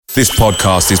This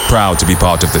podcast is proud to be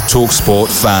part of the TalkSport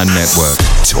Fan Network.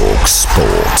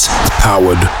 TalkSport.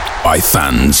 Powered by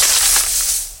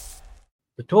fans.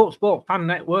 The TalkSport Fan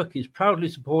Network is proudly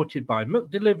supported by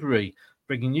McDelivery,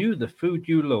 bringing you the food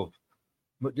you love.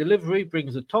 McDelivery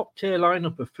brings a top-tier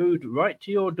lineup of food right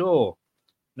to your door.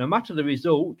 No matter the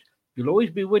result, you'll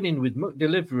always be winning with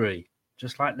McDelivery,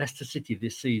 just like Leicester City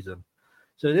this season.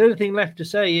 So the only thing left to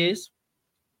say is,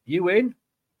 you win?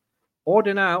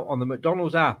 Order now on the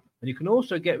McDonald's app, and you can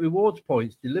also get rewards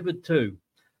points delivered too.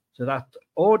 So that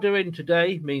ordering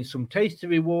today means some tasty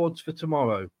rewards for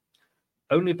tomorrow.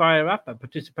 Only via app at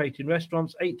participating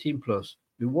restaurants, 18+.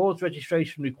 Rewards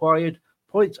registration required.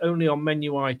 Points only on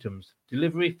menu items.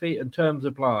 Delivery fee and terms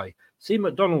apply. See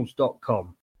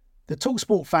mcdonalds.com. The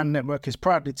TalkSport Fan Network is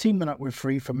proudly teaming up with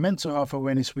Free for Mental Health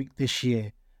Awareness Week this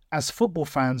year. As football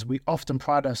fans, we often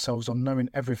pride ourselves on knowing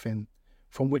everything,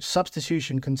 from which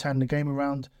substitution can turn the game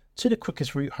around to the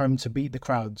quickest route home to beat the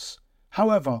crowds.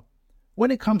 However,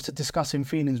 when it comes to discussing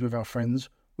feelings with our friends,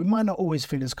 we might not always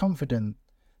feel as confident.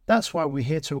 That's why we're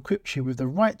here to equip you with the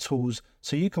right tools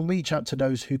so you can reach out to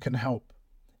those who can help.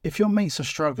 If your mates are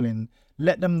struggling,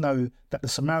 let them know that the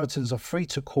Samaritans are free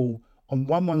to call on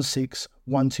 116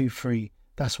 123.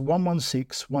 That's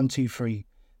 116 123.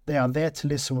 They are there to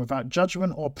listen without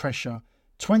judgment or pressure,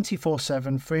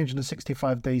 24/7,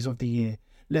 365 days of the year.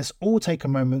 Let's all take a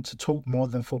moment to talk more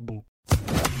than football.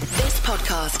 This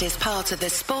podcast is part of the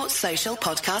Sports Social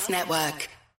Podcast Network.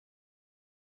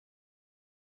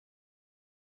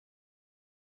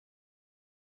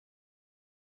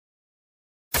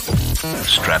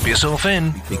 Strap yourself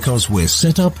in, because we're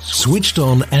set up, switched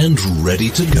on, and ready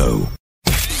to go.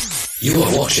 You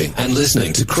are watching and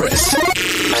listening to Chris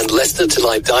and Leicester Till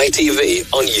I Die TV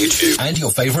on YouTube and your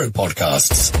favourite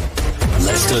podcasts.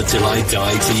 Leicester Till I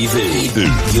Die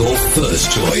TV, your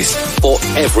first choice for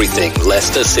everything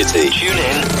Leicester City. Tune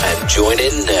in and join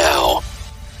in now.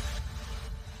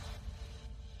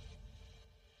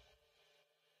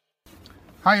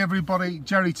 Hi everybody,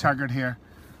 Jerry Taggart here.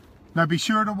 Now be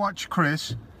sure to watch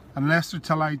Chris and Leicester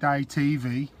Till I Die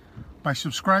TV by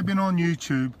subscribing on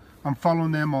YouTube and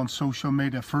following them on social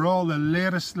media for all the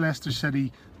latest Leicester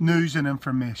City news and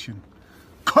information.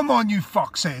 Come on, you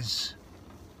foxes!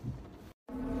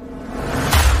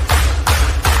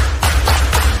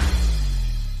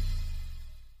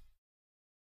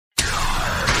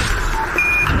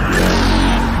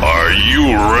 Are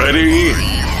you ready?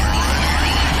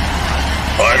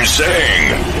 I'm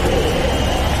saying,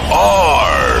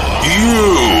 are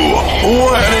you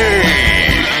ready?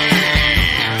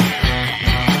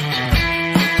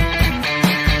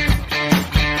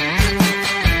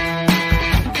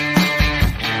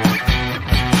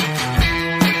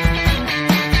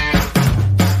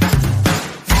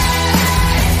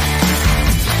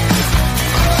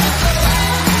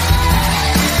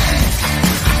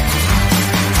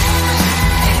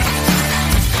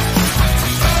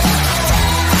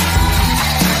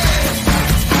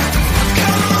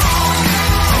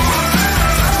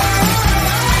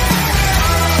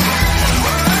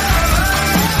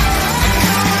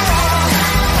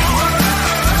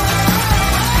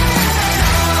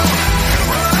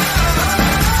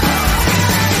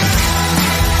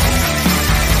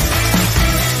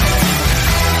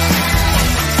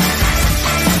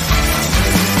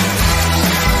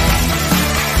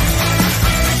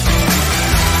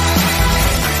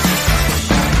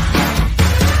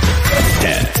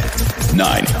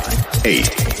 Nine, 8,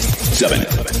 7,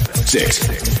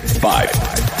 6, 5,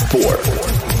 4,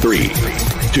 3,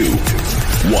 2,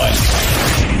 1.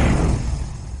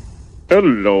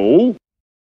 Hello.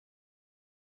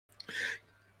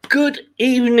 Good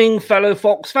evening, fellow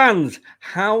Fox fans.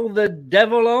 How the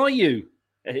devil are you?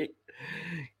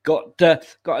 Got a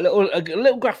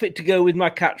little graphic to go with my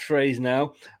catchphrase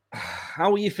now.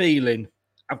 How are you feeling?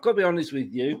 I've got to be honest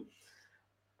with you.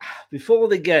 Before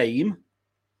the game,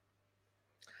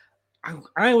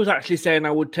 I was actually saying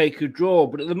I would take a draw,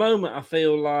 but at the moment I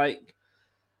feel like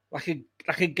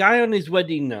a guy on his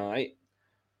wedding night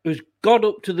who's got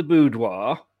up to the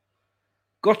boudoir,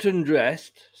 got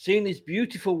undressed, seen his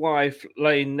beautiful wife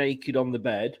laying naked on the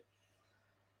bed,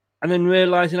 and then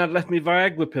realising I'd left my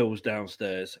Viagra pills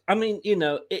downstairs. I mean, you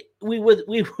know, we were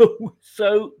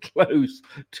so close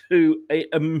to an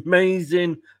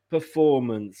amazing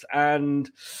performance, and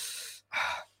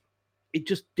it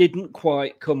just didn't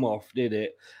quite come off, did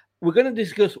it? We're going to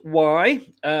discuss why,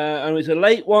 and it's a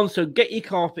late one, so get your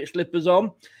carpet slippers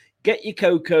on, get your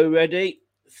cocoa ready,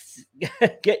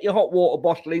 get your hot water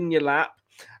bottle in your lap,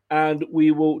 and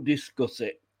we will discuss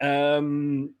it.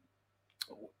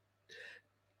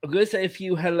 I'm going to say a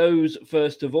few hellos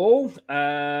first of all,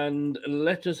 and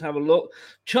let us have a look.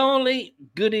 Charlie,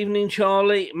 good evening,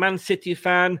 Charlie. Man City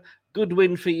fan. Good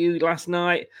win for you last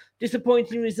night.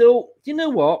 Disappointing result. Do you know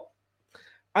what?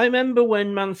 I remember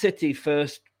when Man City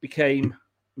first became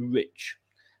rich.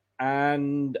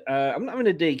 And I'm not having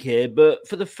a dig here, but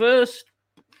for the first,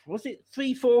 was it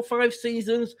 3, 4, 5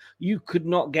 seasons, you could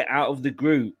not get out of the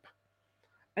group.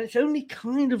 And it's only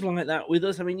kind of like that with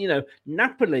us. I mean,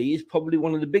 Napoli is probably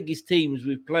one of the biggest teams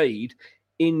we've played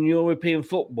in European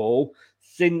football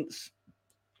since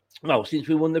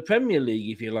we won the Premier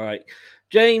League, if you like.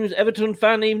 James, Everton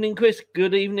fan, evening, Chris.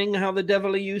 Good evening. How the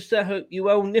devil are you, sir? Hope you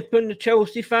well. Nippon, the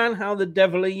Chelsea fan. How the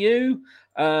devil are you?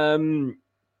 Doug,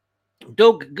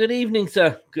 good evening,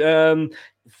 sir.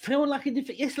 Feel like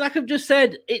yes, like I've just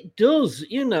said, it does.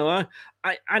 I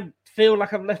feel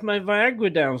like I've left my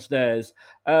Viagra downstairs.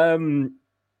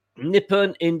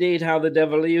 Nippon, indeed, how the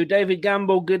devil are you? David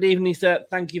Gamble, good evening, sir.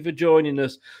 Thank you for joining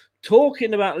us.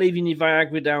 Talking about leaving your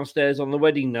Viagra downstairs on the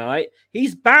wedding night,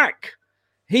 he's back.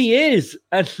 He is.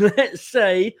 And let's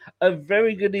say a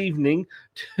very good evening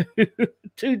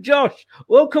to Josh.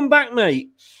 Welcome back, mate.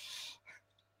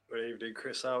 Good evening,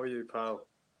 Chris. How are you, pal?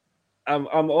 I'm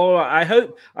all right.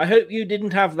 I hope you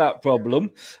didn't have that problem.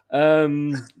 But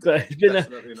it's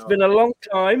been a long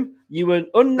time. You were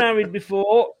unmarried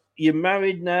before. You're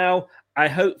married now.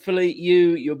 Hopefully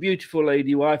your beautiful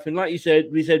lady wife, and like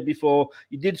we said before,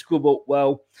 you did scrub up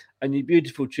well, and your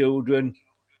beautiful children.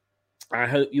 I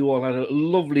hope you all had a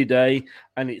lovely day,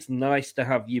 and it's nice to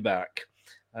have you back.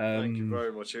 Thank you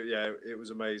very much. Yeah, it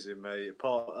was amazing, mate.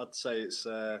 I'd say it's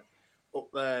up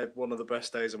there, one of the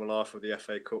best days of my life with the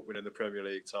FA Cup winning the Premier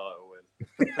League title win.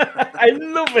 I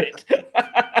love it.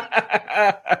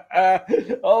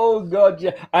 Oh, God,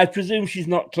 yeah. I presume she's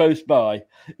not close by.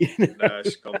 No,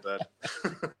 she's gone dead.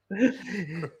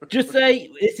 Just say,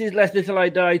 this is Leicester Till I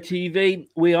Die TV.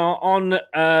 We are on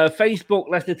Facebook,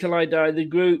 Leicester Till I Die, the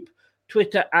group,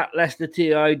 Twitter at Leicester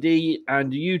TID,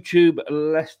 and YouTube,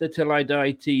 Leicester Till I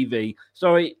Die TV.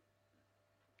 Sorry,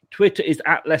 Twitter is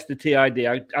at Leicester TID.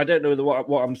 I don't know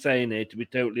what I'm saying here, to be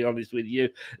totally honest with you.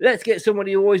 Let's get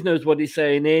somebody who always knows what he's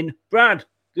saying in. Brad,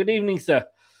 good evening, sir.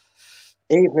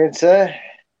 Evening, sir.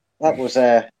 That was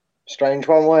a strange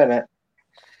one, wasn't it?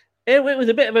 It was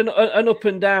a bit of an up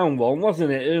and down one,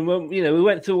 wasn't it? And, we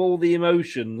went through all the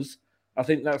emotions. I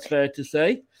think that's fair to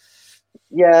say.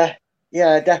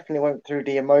 Yeah, definitely went through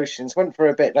the emotions. Went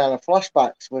through a bit down the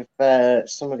flashbacks with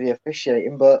some of the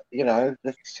officiating, but,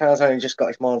 the channel's only just got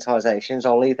its monetizations.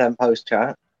 I'll leave them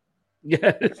post-chat.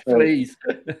 Yes, please.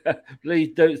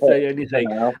 Please don't say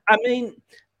anything. I mean,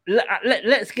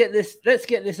 let's get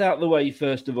this out of the way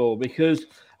first of all, because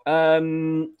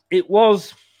it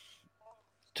was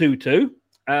 2-2.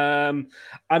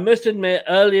 I must admit,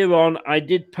 earlier on, I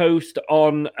did post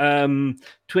on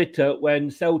Twitter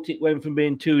when Celtic went from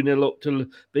being 2-0 up to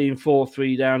being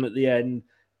 4-3 down at the end.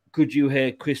 Could you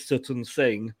hear Chris Sutton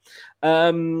sing?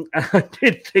 I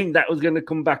did think that was going to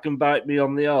come back and bite me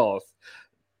on the arse.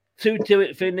 2-2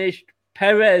 it finished.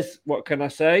 Perez, what can I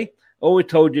say? Always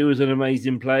told you he was an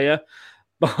amazing player.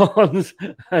 Barnes,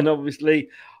 and obviously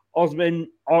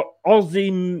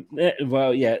Ozzy,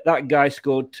 that guy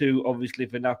scored 2, obviously,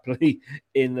 for Napoli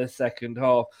in the second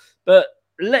half. But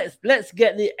let's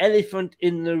get the elephant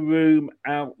in the room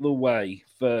out the way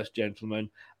first, gentlemen.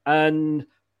 And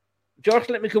Josh,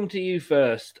 let me come to you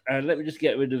first. And let me just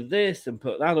get rid of this and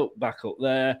put that back up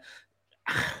there.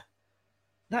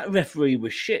 That referee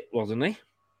was shit, wasn't he?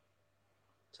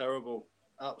 Terrible.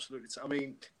 Absolutely. I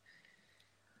mean,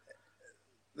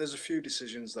 there's a few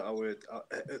decisions that I would,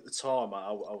 at the time,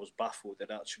 I was baffled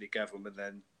that actually gave them, and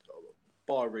then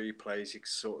by replays, you can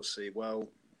sort of see, well,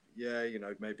 yeah,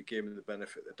 maybe give him the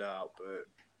benefit of the doubt, but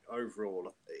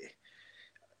overall,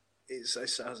 it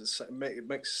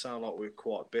makes it sound like we're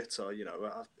quite bitter.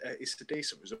 It's a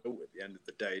decent result at the end of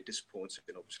the day. Disappointing,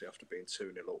 obviously, after being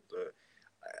 2-0 up. But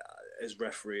as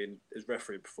refereeing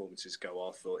performances go,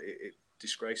 I thought it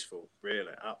disgraceful,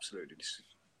 really, absolutely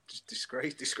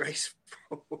disgraceful.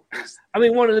 I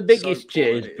mean, one of the biggest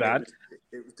cheers, Brad.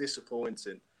 It was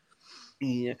disappointing.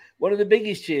 Yeah, one of the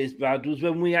biggest cheers, Brad, was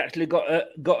when we actually got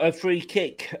a free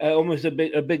kick. Almost a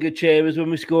bigger cheer as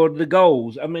when we scored the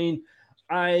goals. I mean,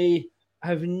 I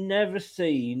have never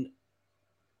seen.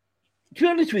 To be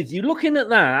honest with you, looking at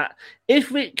that,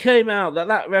 if it came out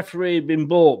that referee had been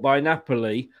bought by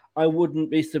Napoli, I wouldn't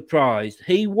be surprised.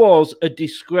 He was a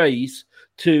disgrace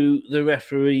to the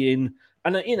refereeing.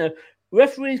 And,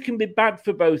 referees can be bad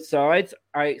for both sides.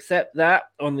 I accept that.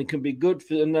 And they can be good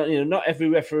for, not every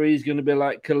referee is going to be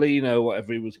like Colino,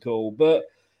 whatever he was called. But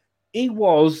he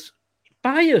was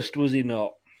biased, was he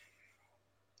not?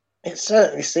 It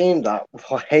certainly seemed that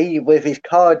way with his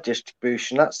card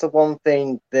distribution. That's the one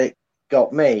thing that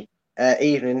got me.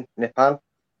 Evening, Nipan.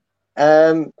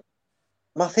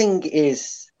 My thing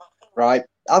is, right,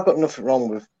 I've got nothing wrong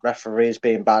with referees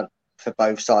being bad for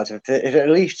both sides. If at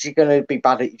least you're going to be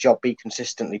bad at your job, be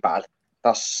consistently bad.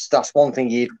 That's one thing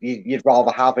you'd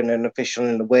rather have in an official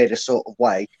in the weirdest sort of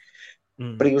way.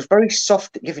 But he was very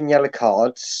soft at giving yellow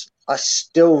cards. I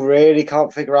still really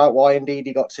can't figure out why indeed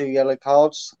he got 2 yellow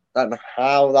cards. Don't know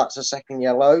how that's a second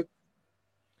yellow.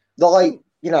 Like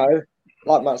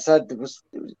Matt said, there was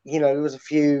a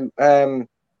few.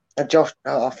 Josh,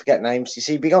 I forget names. You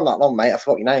see, you've been on that long, mate. I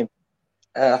forgot your name.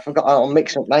 I forgot. I'm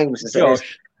mixing up names.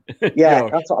 Josh. Yeah,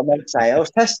 Josh. that's what I meant to say. I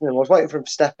was testing him. I was waiting for him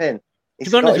to step in. To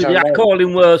be honest with you, I call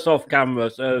him worse off camera,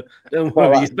 so don't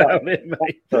worry about it,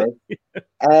 mate.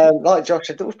 Like Josh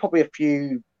said, there was probably a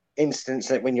few instances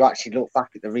that when you actually look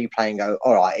back at the replay and go,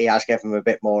 all right, he has given him a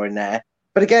bit more in there.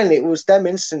 But again, it was them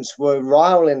instances were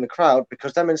riling the crowd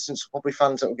because them instances were probably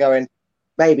fans that were going,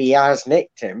 maybe he has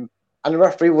nicked him. And the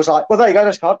referee was like, well, there you go,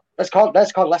 let's card,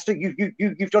 Leicester,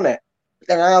 you've done it. But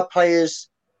then our players,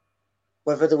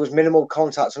 whether there was minimal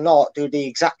contact or not, do the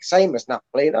exact same as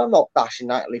Napoli. And I'm not bashing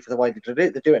Napoli for the way they did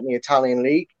it. They do it in the Italian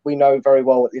league. We know very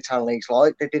well what the Italian league's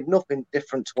like. They did nothing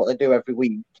different to what they do every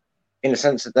week in the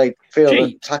sense that they feel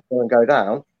the tackle and go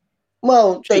down.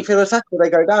 Well, they feel the tackle, they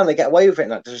go down, they get away with it in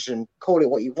that decision. Call it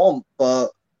what you want, but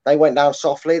they went down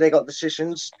softly. They got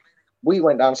decisions. We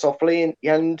went down softly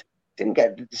and didn't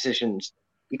get the decisions.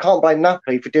 You can't blame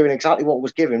Napoli for doing exactly what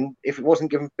was given if it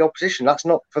wasn't given for the opposition. That's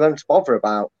not for them to bother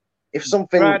about. If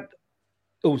something... Brad,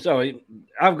 sorry.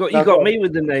 You got me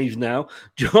with the names now.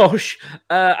 Josh,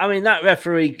 that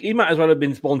referee, he might as well have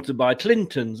been sponsored by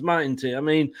Clinton's, mightn't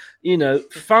he?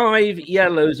 5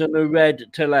 yellows and a red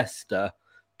to Leicester,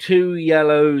 2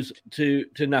 yellows to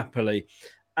Napoli.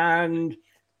 And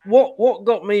what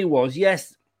got me was,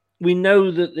 yes, we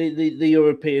know that the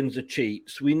Europeans are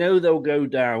cheats. We know they'll go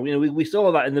down. We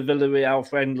saw that in the Villarreal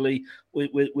friendly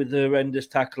with the horrendous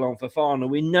tackle on Fofana.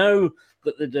 We know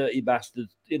that the dirty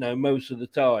bastards, most of the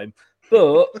time.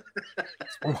 But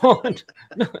what?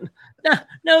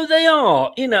 No, they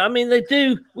are. They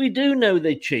do. We do know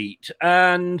they cheat,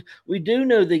 and we do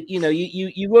know that.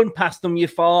 You run past them, you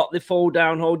fart, they fall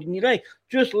down holding your leg.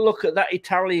 Just look at that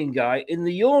Italian guy in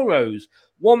the Euros.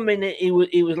 1 minute he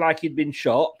was like he'd been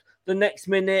shot. The next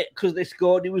minute, because they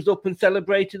scored, he was up and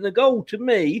celebrating the goal. To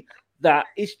me, that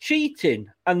is cheating,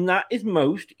 and that is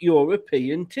most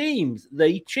European teams.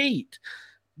 They cheat.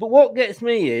 But what gets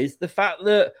me is the fact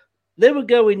that they were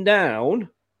going down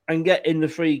and getting the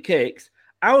free kicks.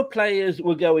 Our players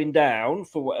were going down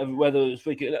for whatever, whether it was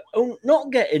free kick,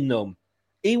 not getting them.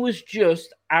 He was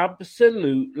just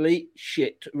absolutely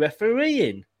shit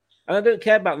refereeing. And I don't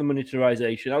care about the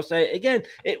monetarization. I'll say it again.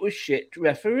 It was shit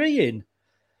refereeing.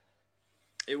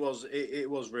 It was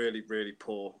really, really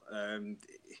poor. I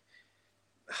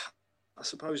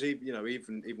suppose even when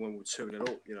we were 2-0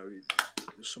 up,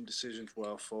 there's some decisions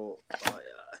where I thought I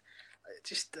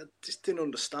just didn't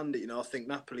understand it. I think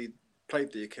Napoli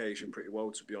played the occasion pretty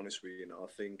well, to be honest with you. I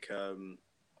think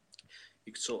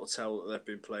you could sort of tell that they've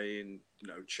been playing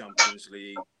Champions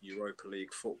League, Europa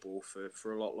League football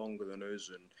for a lot longer than us,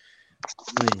 and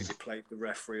maybe they played the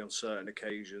referee on certain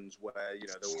occasions where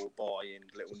they were buying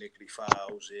little niggly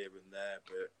fouls here and there.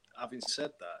 But having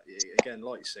said that, again,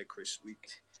 like you said, Chris, we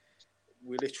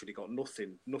literally got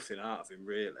nothing out of him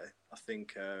really. I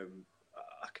think it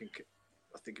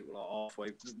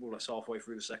was halfway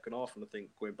through the second half, and I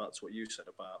think going back to what you said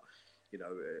about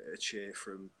a cheer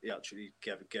from he actually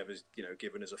gave us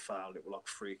giving us a foul, and it was like a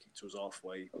free kick to us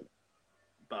halfway.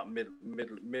 About middle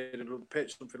of the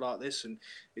pitch, something like this, and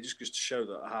it just goes to show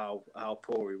that how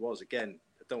poor he was. Again,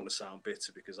 I don't want to sound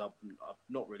bitter because I'm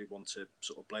not really want to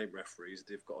sort of blame referees.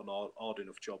 They've got an hard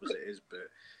enough job as it is, but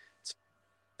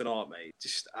tonight, mate,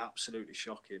 just absolutely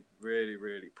shocking. Really,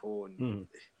 really poor. And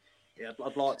yeah,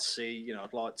 I'd like to see,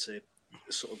 I'd like to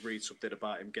sort of read something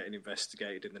about him getting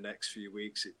investigated in the next few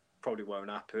weeks. It probably won't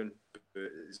happen, but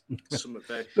it's something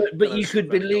very. but you could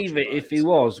believe it if he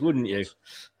was, wouldn't you?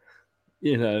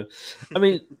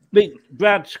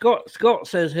 Brad, Scott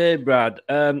says here, Brad,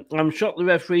 I'm shocked the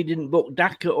referee didn't book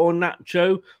Daka or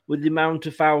Nacho with the amount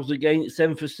of fouls against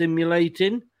them for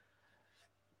simulating.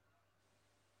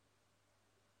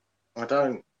 I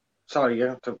don't. Sorry, you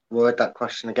have to word that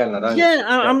question again. I don't. Yeah,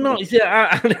 I'm not.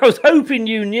 I was hoping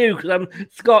you knew because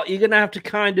Scott. You're going to have to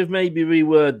kind of maybe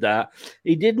reword that.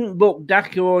 He didn't book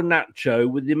Daka or Nacho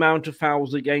with the amount of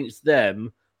fouls against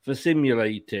them for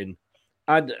simulating.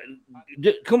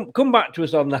 Come back to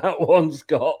us on that one,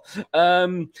 Scott.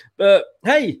 But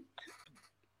hey,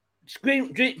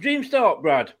 Dream start,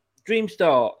 Brad. Dream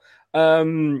start.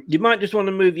 You might just want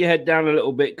to move your head down a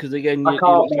little bit because again, I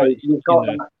can't. Mate.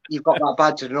 You've got that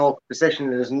badge in an awkward position,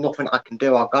 and there's nothing I can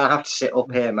do. I'm gonna have to sit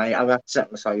up here, mate. I'm gonna have to sit on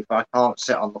the sofa. I can't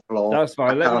sit on the floor. That's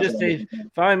fine. Let me just see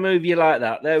if I move you like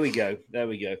that. There we go.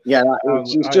 Yeah,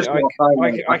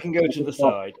 I can go to the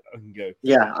side. I can go.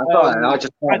 Yeah, I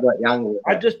just can't work the angle.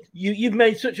 You've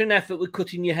made such an effort with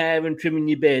cutting your hair and trimming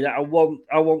your beard that I want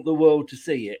the world to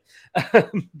see it.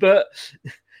 But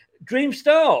dream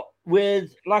start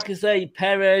with, like I say,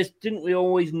 Perez. Didn't we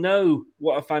always know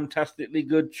what a fantastically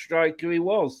good striker he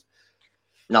was?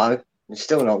 No, he's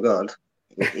still not good.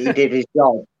 He did his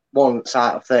job once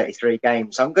out of 33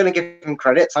 games. I'm going to give him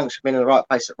credit. Thanks for being in the right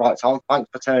place at the right time. Thanks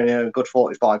for turning in a good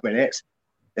 45 minutes.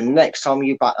 The next time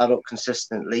you back that up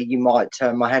consistently, you might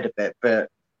turn my head a bit. But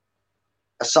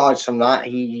aside from that,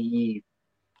 he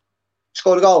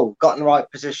scored a goal, got in the right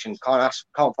position, can't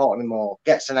fault anymore.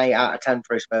 Gets an 8 out of 10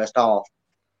 for his first half.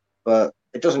 But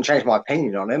it doesn't change my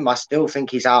opinion on him. I still think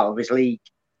he's out of his league,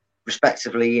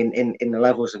 respectively, in the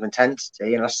levels of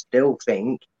intensity. And I still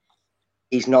think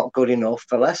he's not good enough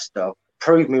for Leicester.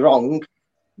 Prove me wrong.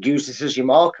 Use this as your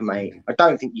marker, mate. I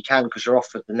don't think you can because you're off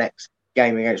for the next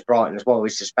game against Brighton as well.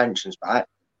 His suspension's back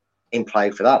in play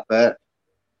for that. But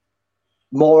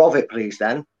more of it, please,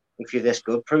 then. If you're this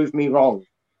good, prove me wrong.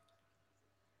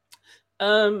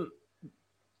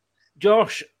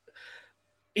 Josh,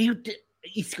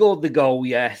 he scored the goal,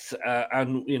 yes,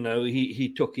 and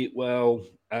he took it well.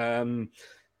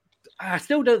 I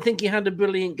still don't think he had a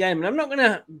brilliant game, and I'm not going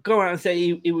to go out and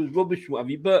say he was rubbish, what have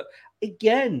you. But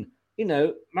again,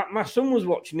 my son was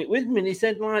watching it with me, and he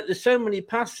said, like, there's so many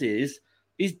passes.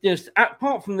 He's just,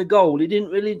 apart from the goal, he didn't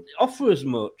really offer as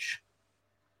much.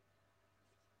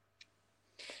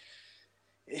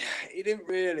 He didn't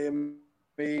really. I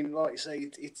mean, like you say,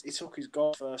 he took his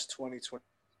goal first 20-25.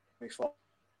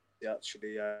 He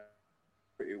actually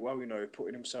pretty well,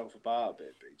 putting himself about a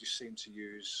bit, but he just seemed to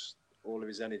use all of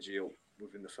his energy up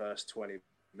within the first 20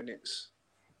 minutes,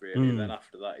 really. And then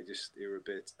after that, he were a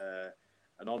bit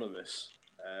anonymous,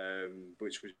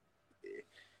 which was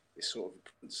it's sort of,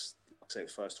 I'd say,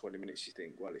 the first 20 minutes. You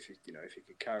think, well, if he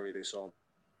could carry this on,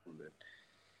 then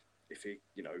if he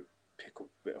pick up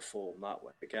a bit of form that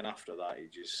way. Again, after that, he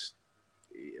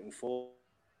unfortunately,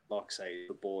 like I say,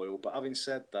 the boil. But having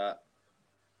said that,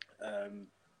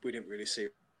 we didn't really see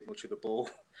much of the ball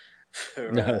for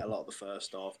a lot of the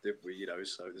first half, did we?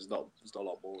 So there's not a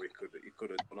lot more he could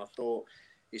have done. I thought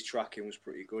his tracking was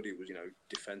pretty good. He was,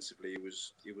 defensively,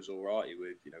 he was all right. He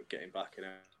was, getting back and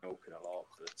helping a lot.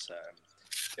 But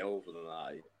other than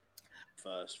that,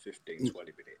 first 15, 20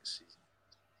 minutes.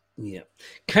 Yeah.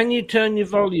 Can you turn your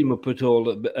volume up at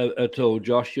all,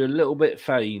 Josh? You're a little bit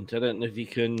faint. I don't know if you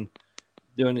can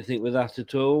do anything with that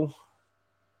at all.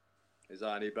 Is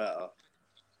that any better?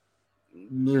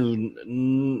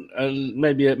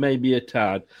 Maybe a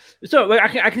tad. So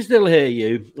I can still hear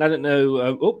you. I don't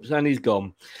know. Oops, and he's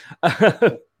gone.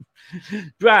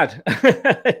 Brad,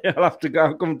 I'll have to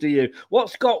I'll come to you. What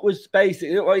Scott was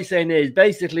basically, what he's saying is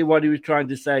basically what he was trying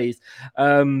to say is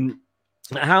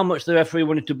how much the referee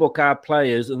wanted to book our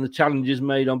players and the challenges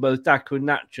made on both Daka and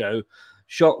Nacho.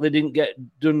 Shocked they didn't get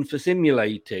done for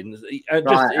simulating.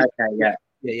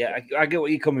 Yeah. I get what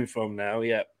you're coming from now.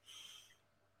 Yeah.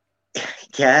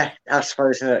 Yeah, I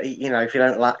suppose, if you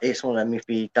don't laugh, it's one of them, if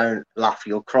you don't laugh,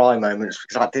 you'll cry moments,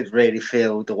 because I did really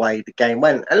feel the way the game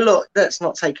went. And look, let's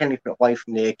not take anything away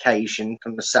from the occasion,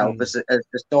 from myself, as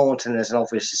daunting as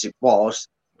obvious as it was.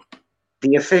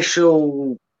 The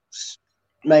officials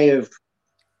may have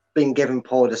been given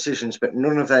poor decisions, but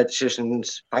none of their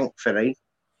decisions, thankfully,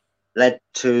 led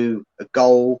to a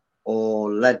goal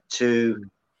or led to,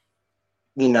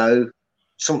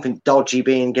 something dodgy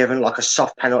being given, like a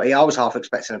soft penalty. I was half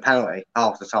expecting a penalty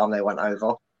half the time they went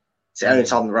over. It's the only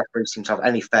time the referee seemed to have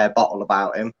any fair bottle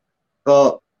about him.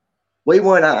 But we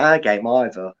weren't at our game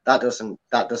either. That doesn't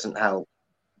help.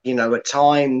 At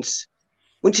times,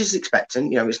 which is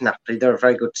expectant, it's Napoli. They're a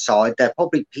very good side. They're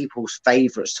probably people's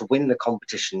favourites to win the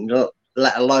competition,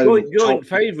 let alone... Joint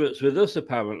favourites with us,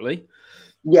 apparently.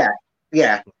 Yeah.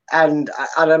 And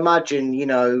I'd imagine,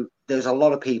 there's a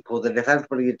lot of people that if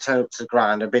everybody had turned up to the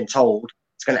ground and been told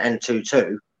it's going to end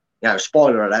 2-2,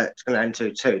 spoiler alert, it's going to end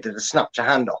 2-2, they'd have snapped your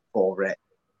hand off for it.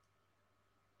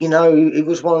 It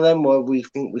was one of them where we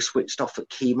think we switched off at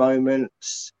key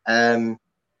moments. I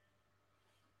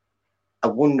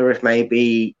wonder if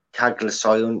maybe Kagler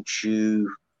Soyuncu,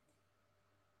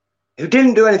 who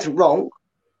didn't do anything wrong,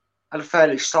 had a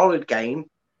fairly solid game,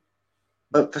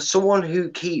 but for someone who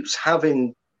keeps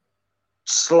having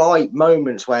slight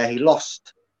moments where he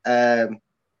lost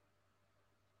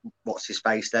what's his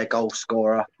face, their goal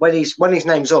scorer. When his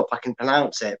name's up, I can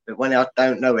pronounce it, but when I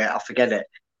don't know it, I forget it.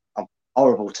 I'm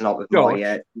horrible tonight with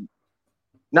my.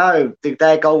 No,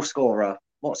 their goal scorer.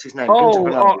 What's his name?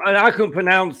 And I couldn't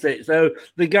pronounce it. So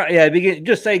the guy,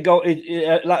 just say goal.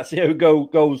 Lazio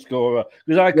goal scorer,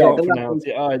 because I can't pronounce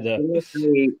it either.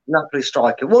 Napoli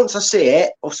striker. Once I see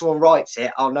it or someone writes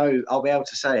it, I'll know. I'll be able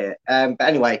to say it. But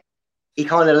anyway, he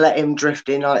kind of let him drift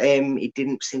in on him. He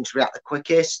didn't seem to react the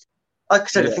quickest. Like I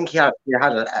said, I think he had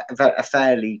a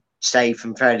fairly safe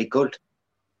and fairly good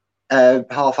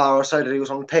half hour or so that he was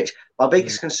on the pitch. My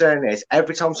biggest concern is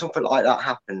every time something like that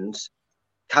happens,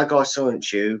 Kagawa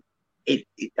Soyuncu,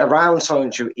 around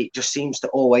Soyuncu, it just seems to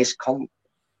always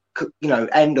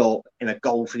end up in a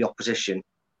goal for the opposition.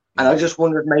 And I just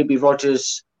wonder if maybe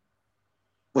Rodgers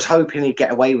was hoping he'd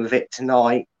get away with it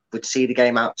tonight, would see the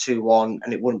game out 2-1,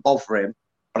 and it wouldn't bother him.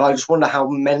 But I just wonder how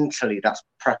mentally that's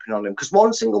prepping on him. Because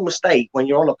one single mistake, when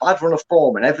you're on a bad run of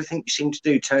form and everything you seem to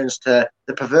do turns to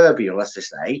the proverbial, as they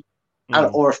say,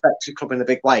 or affects your club in a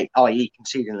big way, i.e.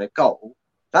 conceding a goal,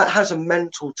 that has a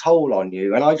mental toll on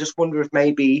you. And I just wonder if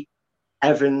maybe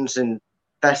Evans and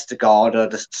Vestergaard are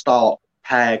the start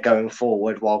pair going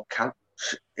forward while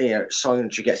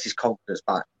Soyuncu gets his confidence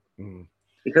back.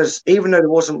 Because even though there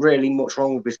wasn't really much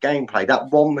wrong with his gameplay, that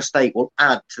one mistake will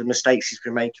add to the mistakes he's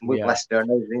been making with Leicester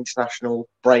and over the international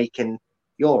break in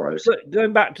Euros. But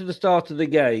going back to the start of the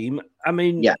game, I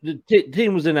mean, the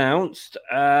team was announced.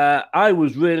 I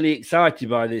was really excited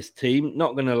by this team,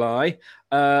 not going to lie.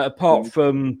 Apart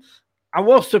from, I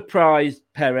was surprised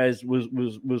Perez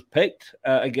was picked.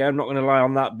 Again, I'm not going to lie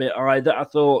on that bit either. I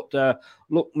thought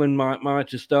Lookman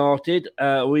might have started,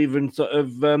 or even sort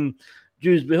of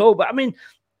Dewsbury Hall. But I mean,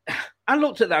 I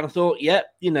looked at that and I thought,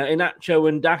 Inacho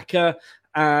and Daka,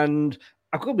 and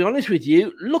I could be honest with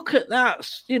you, look at that,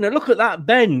 look at that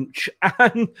bench.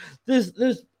 And there's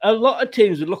a lot of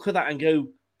teams would look at that and go,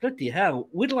 bloody hell,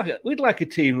 we'd like a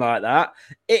team like that.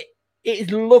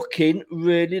 It's looking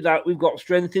really like we've got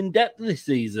strength in depth this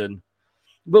season.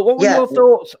 But what were your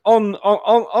thoughts on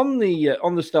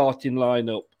the starting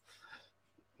lineup?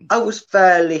 I was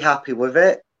fairly happy with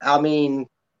it. I mean,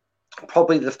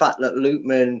 probably the fact that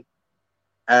Lookman,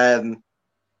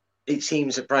 it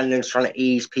seems that Brendan's trying to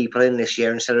ease people in this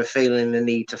year instead of feeling the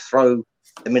need to throw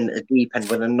them in at the deep end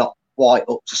when they're not quite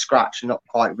up to scratch and not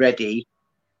quite ready,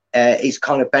 is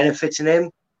kind of benefiting him.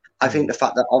 I think the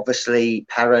fact that obviously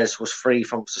Perez was free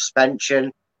from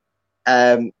suspension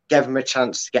gave him a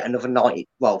chance to get another 90.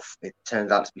 Well, it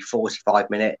turns out to be 45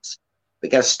 minutes,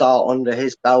 but get a start under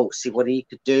his belt, see what he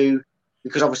could do.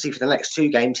 Because obviously for the next two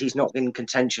games, he's not in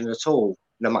contention at all.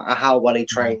 No matter how well he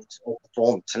trained or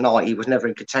performed tonight, he was never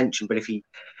in contention. But if he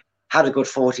had a good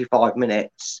 45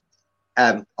 minutes,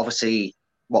 obviously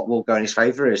what will go in his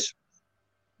favour is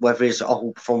whether his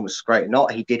whole performance was great or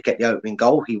not. He did get the opening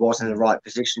goal. He was in the right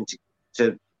position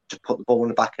to put the ball in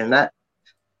the back of the net.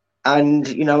 And,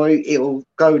 it will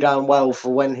go down well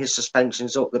for when his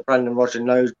suspension's up that Brendan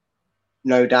Rodgers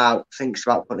no doubt thinks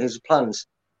about putting his plans.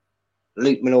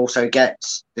 Lookman also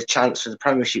gets the chance for the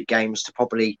Premiership games to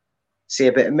probably see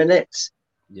a bit of minutes.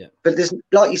 Yeah. But there's,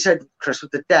 like you said, Chris,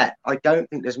 with the depth, I don't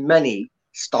think there's many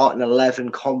starting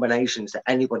 11 combinations that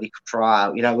anybody could try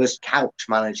out. As couch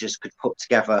managers could put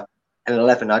together an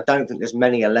 11. I don't think there's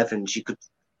many 11s you could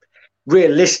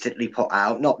realistically put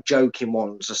out, not joking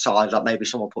ones aside, like maybe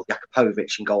someone put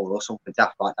Jakupovic in goal or something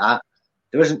daft like that.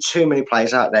 There isn't too many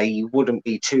players out there you wouldn't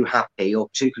be too happy or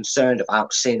too concerned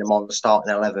about seeing them on the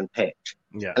starting 11 pitch.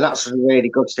 Yeah. And that's a really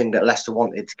good thing that Leicester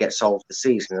wanted to get solved this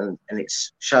season, and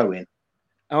it's showing.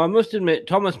 Now, I must admit,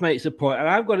 Thomas makes a point, and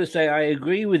I've got to say I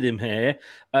agree with him here.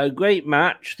 A great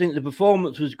match. I think the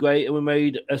performance was great, and we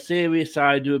made a serious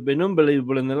side who have been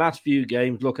unbelievable in the last few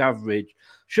games look average.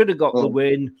 Should have got the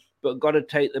win, but got to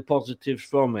take the positives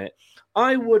from it.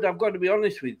 I've got to be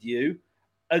honest with you,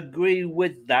 agree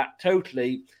with that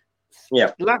totally.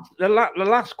 Yeah. The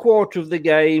last quarter of the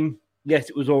game, yes,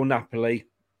 it was all Napoli.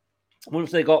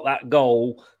 Once they got that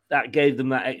goal, that gave them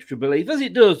that extra belief, as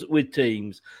it does with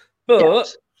teams.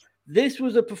 But this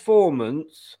was a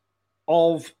performance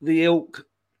of the ilk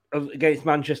against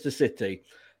Manchester City.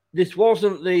 This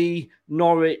wasn't the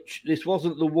Norwich, this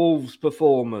wasn't the Wolves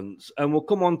performance. And we'll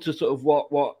come on to sort of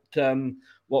what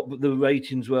the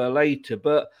ratings were later.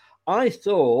 But I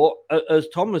thought, as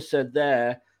Thomas said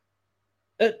there,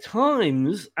 at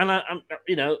times, and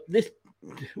there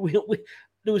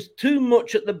was too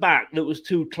much at the back that was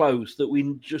too close, that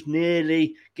we just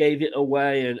nearly gave it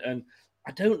away. And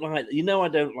I don't like that. I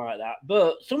don't like that.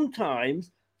 But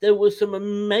sometimes there were some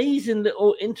amazing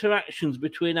little interactions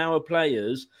between our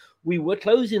players. We were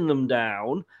closing them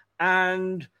down,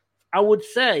 and I would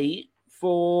say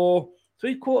for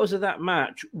 3/4 of that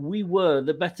match, we were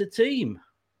the better team.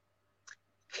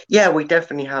 Yeah, we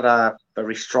definitely had a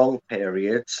very strong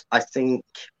periods. I think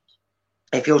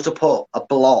if you were to put a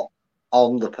blot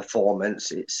on the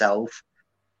performance itself,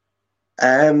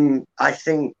 I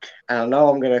think, and I know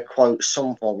I'm going to quote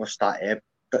some form of stat here,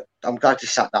 but I'm glad you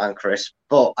sat down, Chris.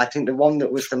 But I think the one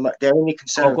that was the only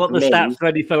concern. I've got the stats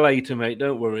ready for later, mate.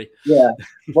 Don't worry. Yeah.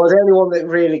 Well, the only one that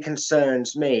really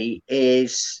concerns me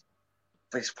is,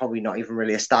 it's probably not even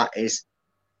really a stat, is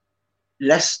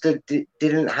Leicester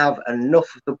didn't have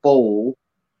enough of the ball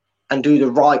and do the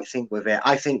right thing with it.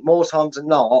 I think more times than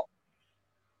not,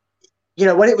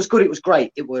 when it was good, it was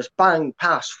great. It was bang,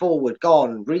 pass, forward,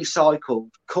 gone, recycled,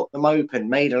 cut them open,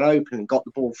 made an opening, got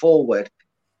the ball forward.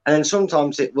 And then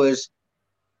sometimes it was,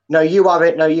 no, you have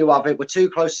it, we're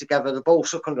too close together, the ball's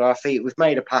stuck under our feet, we've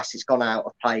made a pass, it's gone out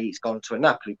of play, it's gone to a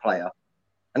Napoli player.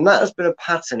 And that has been a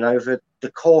pattern over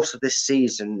the course of this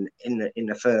season in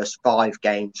the first 5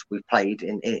 games we've played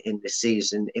in this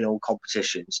season in all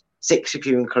competitions, 6 if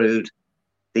you include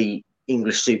the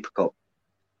English Super Cup.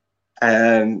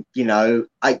 There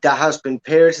has been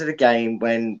periods of the game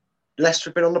when Leicester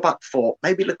have been on the back foot,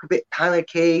 maybe look a bit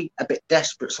panicky, a bit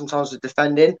desperate sometimes with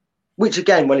defending, which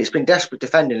again, when it's been desperate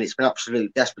defending, it's been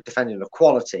absolute desperate defending of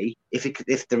quality, if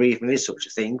there even is such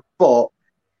a thing. But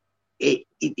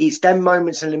it's them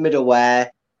moments in the middle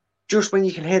where just when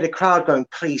you can hear the crowd going,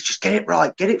 please, just get it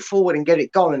right, get it forward and get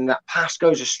it gone, and that pass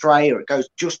goes astray, or it goes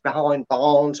just behind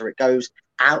Barnes, or it goes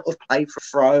out of play for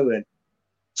throw, and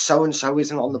so-and-so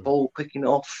isn't on the ball quick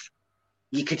enough.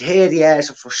 You could hear the airs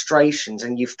of frustrations,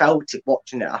 and you felt it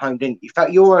watching it at home, didn't you?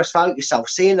 You almost felt yourself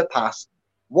seeing the pass,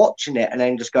 watching it, and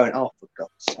then just going, oh, for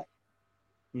God's sake.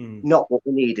 Not what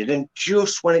we needed. And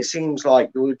just when it seems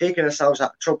like we were digging ourselves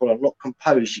out of trouble and look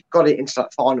composed, you got it into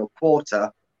that final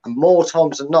quarter, and more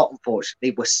times than not,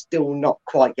 unfortunately, we're still not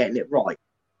quite getting it right.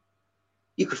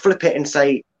 You could flip it and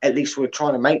say, at least we're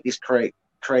trying to make these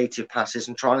creative passes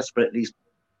and trying to split these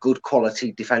good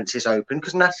quality defences open,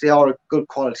 because Napoli are a good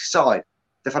quality side.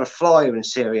 They've had a flyer in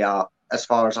Serie A, as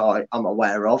far as I'm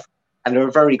aware of, and they're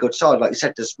a very good side. Like you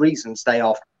said, there's reasons they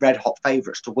are red hot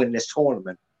favourites to win this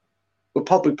tournament. We're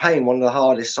probably playing one of the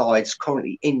hardest sides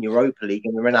currently in Europa League,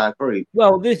 and they're in our group.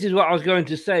 Well, this is what I was going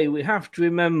to say. We have to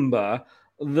remember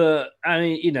that,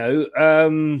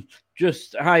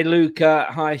 just hi, Luca,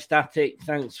 hi, Static.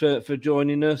 Thanks for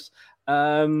joining us.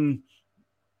 This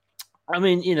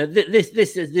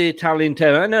is the Italian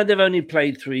terror. I know they've only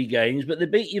played 3 games, but they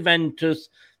beat Juventus,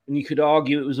 and you could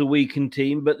argue it was a weakened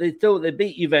team, but they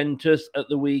beat Juventus at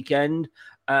the weekend.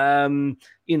 They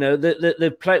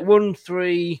played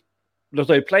 1-3.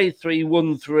 They played 3,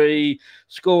 won 3,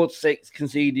 scored 6,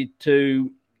 conceded 2,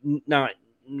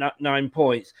 9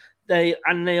 points. They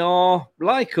are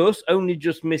like us, only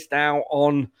just missed out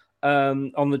on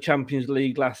the Champions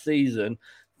League last season.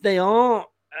 They are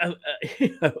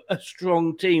a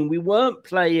strong team. We weren't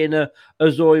playing a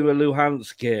Zoira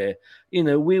Luhansk here.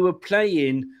 We were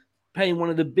playing one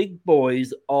of the big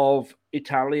boys of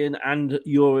Italian and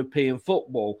European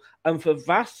football, and for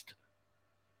vast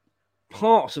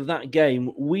parts of that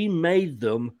game, we made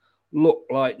them look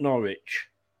like Norwich.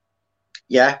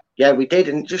 Yeah, we did,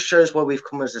 and it just shows where we've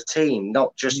come as a team,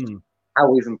 not just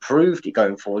how we've improved it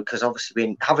going forward, because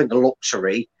obviously having the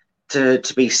luxury to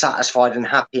be satisfied and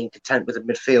happy and content with the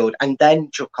midfield, and then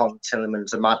chuck on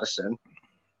Tielemans and Maddison,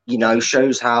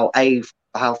 shows how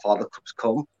far the club's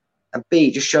come, and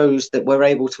B, just shows that we're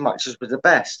able to match us with the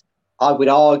best. I would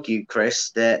argue,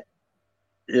 Chris, that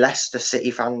Leicester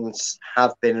City fans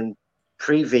have been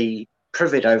privy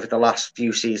over the last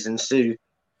few seasons to,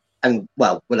 and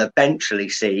we'll eventually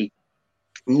see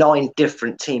 9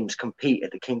 different teams compete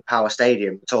at the King Power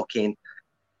Stadium. We're talking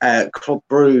Club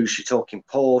Bruges, you're talking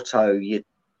Porto, you're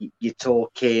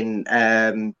talking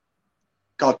the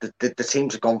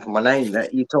teams have gone from my name.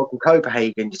 You're talking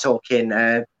Copenhagen, you're talking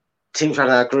teams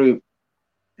around our group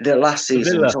the last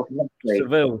season. You're talking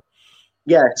Seville.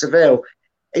 Yeah, Seville.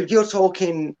 If you're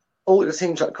talking all the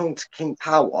teams that come to King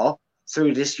Power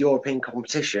through this European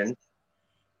competition,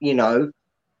 in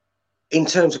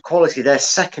terms of quality, they're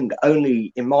second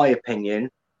only, in my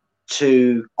opinion,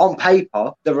 on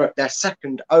paper, they're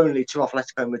second only to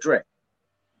Atletico Madrid.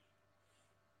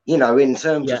 In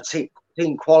terms of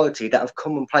team quality that have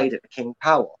come and played at the King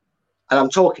Power. And I'm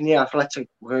talking the Atletico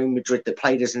Madrid that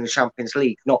played us in the Champions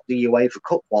League, not the UEFA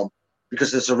Cup one,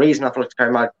 because there's a reason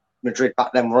Atletico Madrid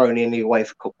back then were only in the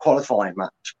UEFA Cup qualifying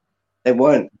match. They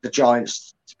weren't the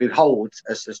giants to behold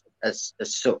as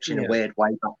such in a weird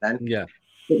way back then. Yeah.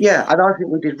 Yeah, and I think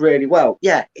we did really well.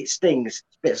 Yeah, it stings.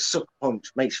 It's a bit of a sucker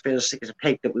punch. Makes you feel as sick as a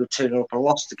pig that we were 2-0 up and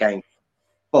lost the game.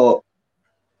 But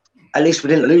at least we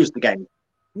didn't lose the game.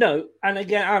 No, and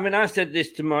again, I mean, I said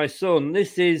this to my son.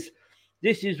 This is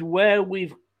where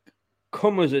we've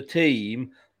come as a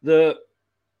team, that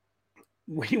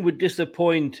we were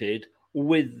disappointed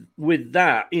with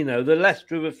that. You know, the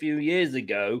Leicester of a few years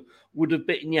ago would have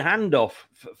bitten your hand off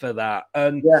for that.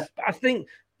 And I think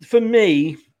for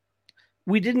me,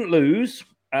 we didn't lose.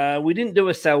 We didn't do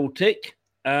a Celtic.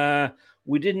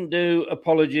 We didn't do,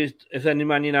 apologies if any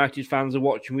Man United fans are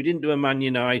watching, we didn't do a Man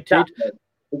United.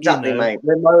 Exactly, mate.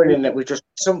 We're moaning that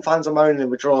some fans are moaning that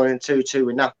we're drawing 2-2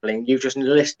 with Napoli, and you've just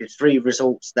listed 3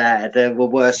 results there that were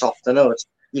worse off than us.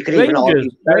 You could even argue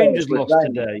Rangers lost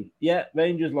today. Yeah,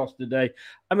 Rangers lost today.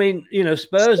 I mean, you know,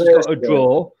 Spurs has got a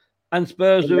draw, and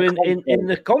Spurs are in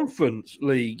the Conference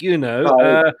League, you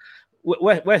know.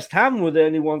 West Ham were the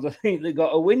only ones, I think, that got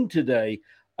a win today.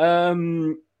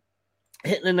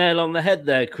 Hit the nail on the head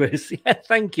there, Chris. Yeah,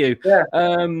 thank you. Yeah.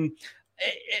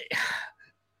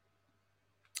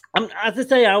 As I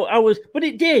say, I was, but I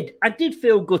did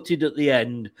feel gutted at the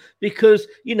end, because,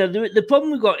 you know, the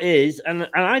problem we've got is, and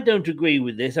I don't agree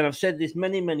with this, and I've said this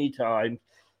many, many times,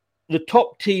 the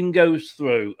top team goes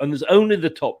through, and there's only the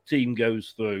top team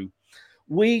goes through.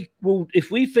 We will,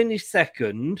 if we finish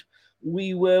second,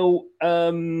 we will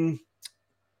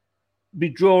be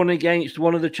drawn against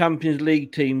one of the Champions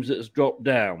League teams that's dropped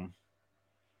down.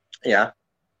 Yeah.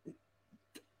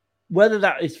 Whether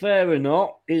that is fair or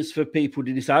not is for people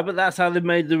to decide, but that's how they've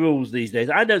made the rules these days.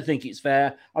 I don't think it's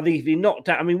fair. I think if you knocked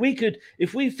out, I mean, we could,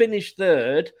 if we finish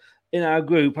third in our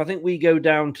group, I think we go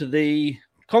down to the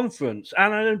conference,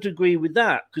 and I don't agree with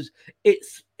that, because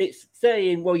it's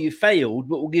saying, well, you failed,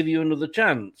 but we'll give you another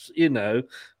chance, you know.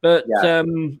 But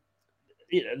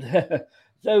you know,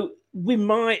 so we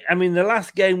might. I mean, the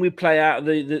last game we play out of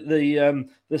the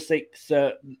 6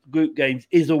 group games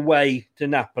is away to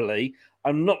Napoli.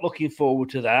 I'm not looking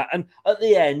forward to that. And at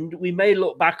the end, we may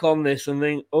look back on this and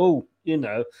think, oh, you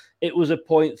know, it was a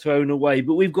point thrown away.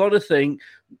 But we've got to think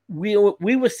we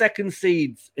were second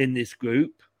seeds in this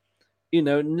group. You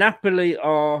know, Napoli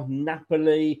are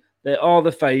Napoli. They are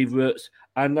the favourites.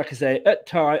 And like I say, at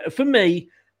time, for me,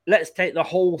 let's take the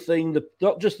whole thing,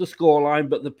 not just the scoreline,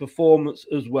 but the performance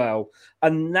as well.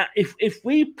 And that if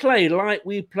we play like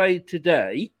we played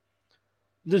today,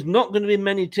 there's not going to be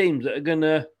many teams that are going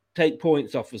to take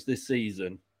points off us this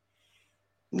season.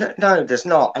 No, there's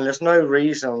not. And there's no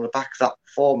reason on the back of that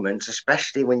performance,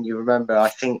 especially when you remember, I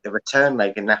think the return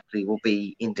leg in Napoli will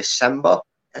be in December,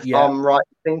 if I'm right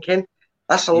in thinking.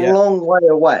 That's a long way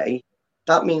away.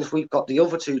 That means we've got the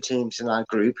other 2 teams in our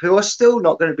group who are still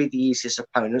not going to be the easiest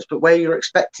opponents, but where you're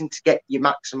expecting to get your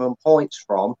maximum points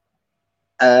from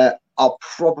are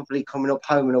probably coming up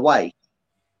home and away.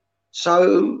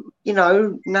 So, you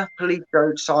know, Napoli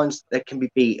showed signs that they can be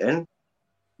beaten.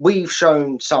 We've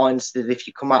shown signs that if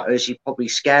you come at us, you probably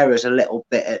scare us a little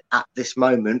bit at this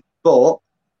moment. But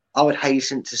I would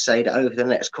hasten to say that over the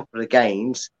next couple of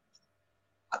games,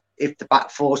 if the back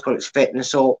four's got its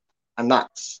fitness up, and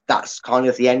that's kind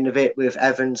of the end of it with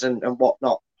Evans and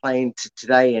whatnot playing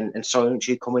today, and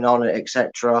Soyuncu coming on,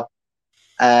 etc.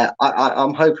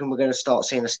 I'm hoping we're going to start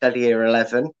seeing a steadier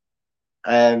 11.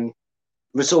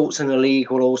 Results in the league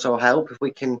will also help if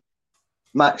we can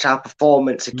match our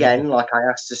performance again, like I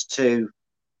asked us to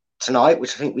tonight,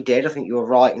 which I think we did. I think you were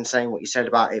right in saying what you said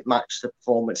about it matched the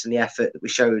performance and the effort that we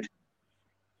showed,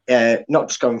 not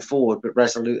just going forward, but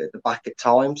resolute at the back at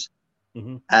times.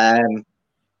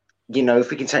 You know,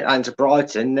 if we can take that into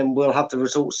Brighton, then we'll have the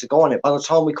results to go on it. By the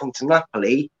time we come to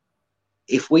Napoli,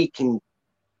 if we can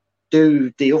do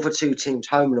the other 2 teams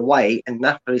home and away and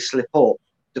Napoli slip up,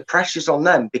 the pressure's on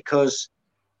them, because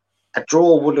a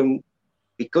draw wouldn't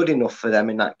be good enough for them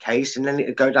in that case, and then it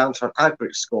would go down to an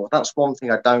aggregate score. That's one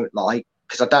thing I don't like,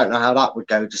 because I don't know how that would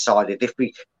go decided.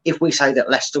 If we say that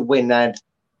Leicester win their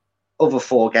other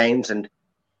 4 games and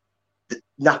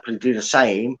Napoli do the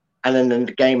same, and then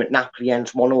the game at Napoli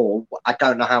ends 1-1, I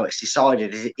don't know how it's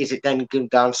decided. Is it then going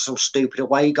down to some stupid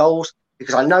away goals?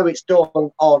 Because I know it's done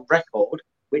on record,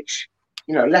 which,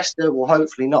 you know, Leicester will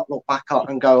hopefully not look back up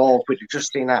and go, oh, if we'd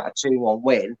just seen out a 2-1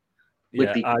 win.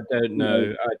 I don't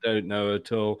know. I don't know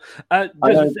at all. Just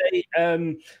to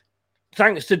say,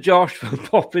 thanks to Josh for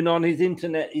popping on. His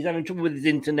internet, he's having trouble with his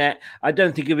internet. I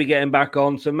don't think he'll be getting back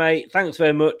on. So, mate, thanks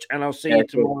very much, and I'll see you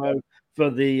tomorrow for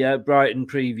the Brighton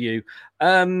preview.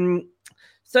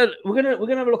 So we're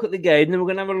gonna have a look at the game, and then we're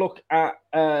gonna have a look at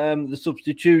the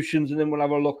substitutions, and then we'll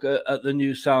have a look at the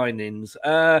new signings.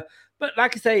 But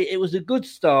like I say, it was a good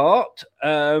start.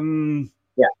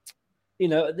 you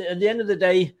know, at the end of the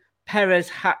day, Perez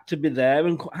had to be there.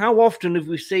 And how often have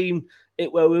we seen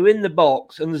it where we're in the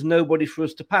box and there's nobody for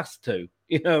us to pass to?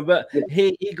 You know, but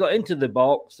he got into the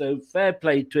box, so fair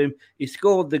play to him. He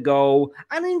scored the goal.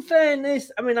 And in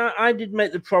fairness, I mean, I did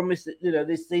make the promise that, you know,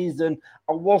 this season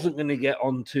I wasn't going to get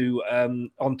onto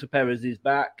Perez's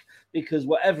back, because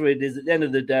whatever it is, at the end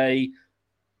of the day,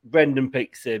 Brendan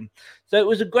picks him. So it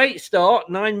was a great start,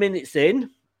 9 minutes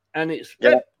in, and it's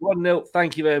 1-0.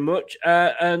 Thank you very much.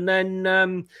 And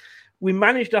then we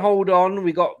managed to hold on.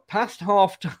 We got past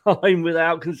half time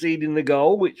without conceding the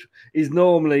goal, which is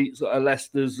normally sort of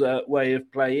Leicester's way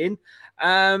of playing.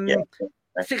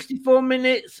 64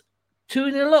 minutes,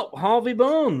 2-0 up, Harvey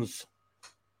Barnes.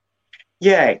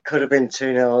 Yeah, it could have been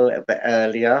 2-0 a little bit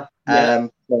earlier. Yeah.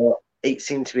 But it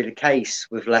seemed to be the case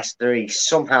with Leicester. He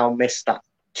somehow missed that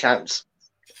chance.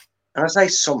 And I say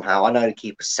somehow, I know the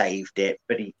keeper saved it,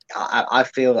 but I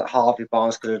feel that Harvey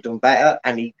Barnes could have done better,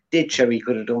 and he did show he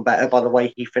could have done better by the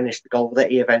way he finished the goal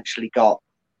that he eventually got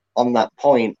on that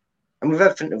point. And with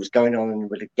everything that was going on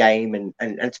with the game, and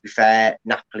to be fair,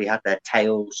 Napoli had their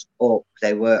tails up.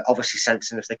 They were obviously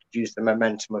sensing if they could use the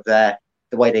momentum of the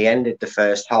way they ended the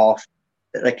first half,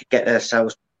 that they could get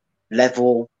themselves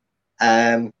level.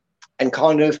 And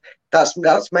kind of that's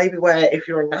maybe where, if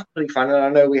you're a Napoli fan, and I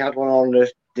know we had one on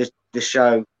the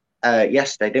show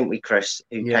yesterday, didn't we, Chris,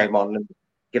 who came on and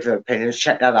give their opinions.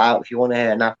 Check that out if you want to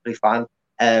hear a Napoli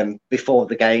fan before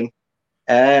the game.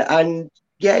 And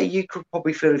yeah, you could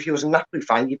probably feel, if you was a Napoli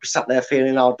fan, you'd be sat there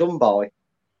feeling hard done by.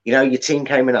 You know, your team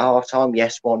came in at half time,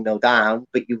 yes, 1-0 down,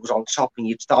 but you was on top and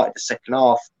you'd started the second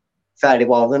half fairly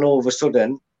well. Then all of a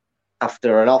sudden,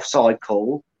 after an offside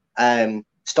call,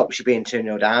 stops you being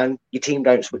 2-0 down, your team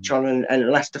don't switch on, and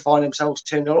Leicester find themselves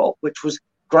 2-0 up, which was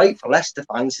great for Leicester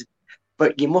fans.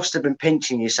 But you must have been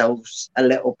pinching yourselves a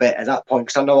little bit at that point,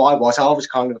 because I know I was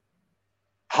kind of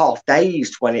half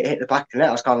dazed when it hit the back of the net.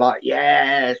 I was kind of like,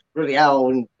 yeah, bloody hell,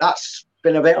 and that's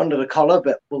been a bit under the collar,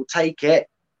 but we'll take it.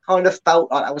 Kind of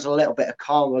felt like that was a little bit of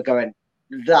karma going,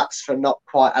 that's for not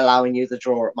quite allowing you the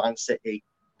draw at Man City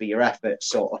for your efforts,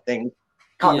 sort of thing.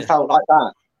 Kind of felt like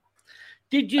that.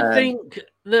 Did you think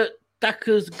that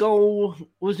Daka's goal,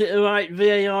 was it a right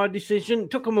VAR decision?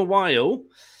 It took him a while.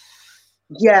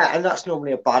 Yeah, and that's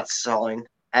normally a bad sign.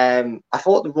 I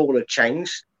thought the rule had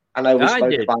changed. I know we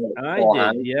spoke about it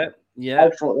beforehand. Yeah. I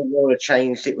thought the rule had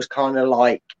changed. It was kind of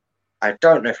like, I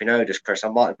don't know if you know this, Chris, I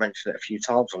might have mentioned it a few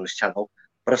times on this channel,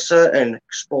 but a certain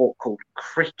sport called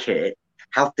cricket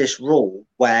have this rule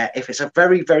where if it's a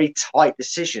very, very tight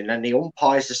decision and the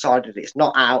umpires decided it's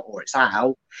not out or it's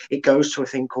out, it goes to a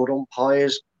thing called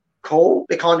umpire's call.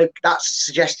 That's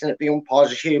suggesting that the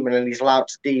umpire's a human and he's allowed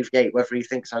to deviate whether he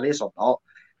thinks that is or not.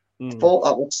 I thought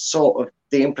that was sort of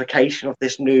the implication of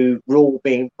this new rule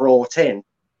being brought in.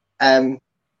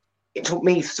 It took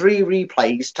me 3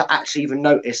 replays to actually even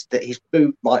notice that his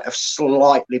boot might have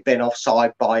slightly been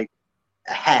offside by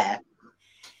a hair.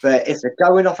 But if they're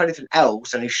going off anything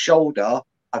else, and his shoulder,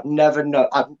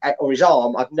 or his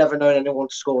arm, I've never known anyone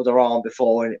to score their arm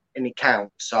before in a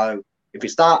count. So if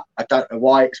it's that, I don't know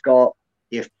why it's got.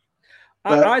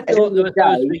 I thought they were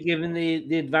supposed to be giving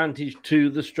the advantage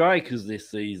to the strikers this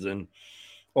season.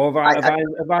 Or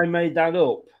have I made that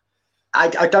up? I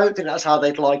don't think that's how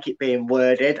they'd like it being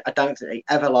worded. I don't think they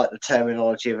ever like the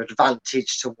terminology of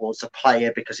advantage towards a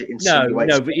player, because it insinuates...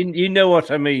 No, but you know what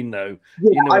I mean, though. Yeah,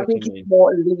 you know I think it's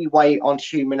more leeway on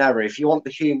human error. If you want the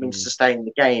humans to stay in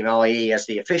the game, i.e. as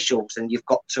the officials, then you've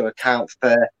got to account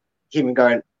for human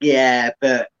going, yeah,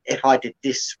 but if I did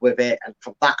this with it, and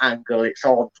from that angle it's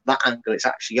on, from that angle it's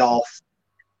actually off.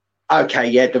 Okay,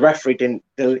 yeah, the referee didn't,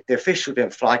 the official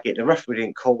didn't flag it, the referee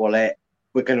didn't call it,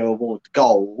 we're going to award the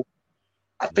goal.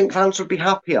 I think fans would be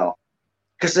happier,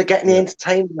 because they're getting the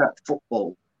entertainment out of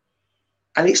football.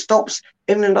 And it stops,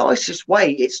 in the nicest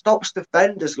way, it stops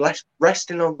defenders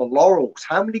resting on the laurels.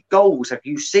 How many goals have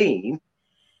you seen,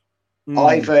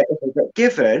 either if they get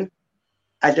given,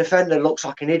 a defender looks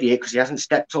like an idiot because he hasn't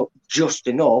stepped up just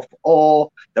enough,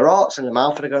 or their heart's in the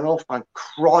mouth and they're going, oh, man,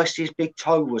 Christ, his big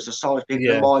toe was the size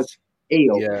bigger than my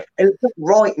heel. Yeah. And it's not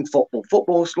right in football.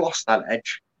 Football's lost that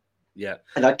edge. Yeah.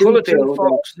 And I do feel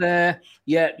Fox there.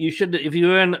 Yeah, you should, if you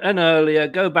were in earlier,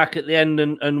 go back at the end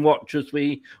and watch us.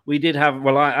 We did have,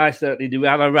 well, I certainly do. We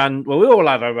had a rant. Well, we all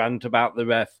had a rant about the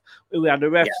ref. We had a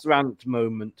ref's rant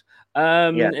moment.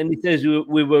 And he says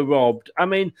we were robbed. I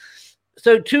mean,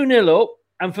 so 2-0 up.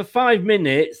 And for 5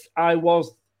 minutes, I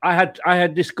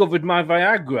had discovered my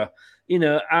Viagra. You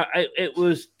know, it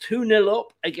was 2-0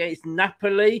 up against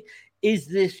Napoli. Is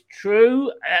this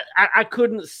true? I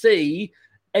couldn't see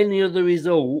any other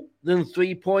result than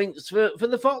 3 points for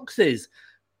the Foxes.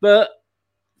 But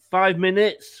 5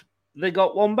 minutes, they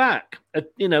got one back.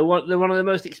 They're one of the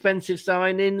most expensive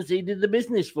signings. He did the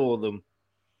business for them.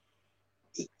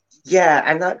 Yeah,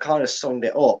 and that kind of summed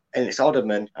it up. And it's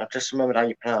Ottoman. I just remembered how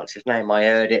you pronounce his name. I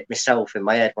heard it myself in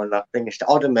my head when I finished.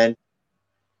 Ottoman.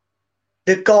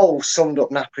 The goal summed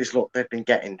up Napoli's luck they've been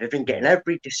getting. They've been getting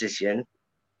every decision.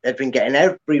 They've been getting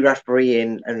every referee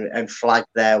in and flagged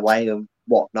their way and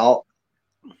whatnot.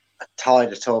 I'm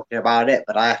tired of talking about it,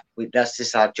 but that's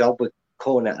just our job. We're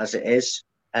calling it as it is.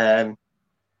 And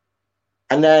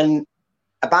then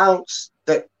a bounce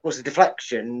that was a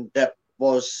deflection that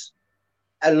was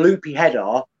a loopy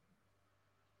header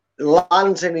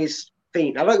lands in his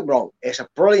feet. Now, don't get me wrong, it's a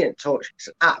brilliant touch. It's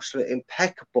an absolute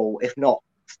impeccable, if not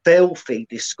filthy,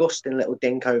 disgusting little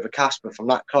dink over Casper from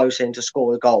that close in to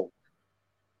score the goal.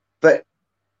 But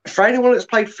for anyone that's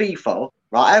played FIFA,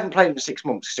 right, I haven't played it for 6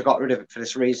 months because I got rid of it for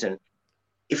this reason.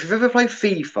 If you've ever played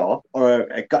FIFA or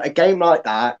a game like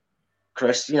that,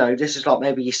 Chris, this is like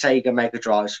maybe your Sega Mega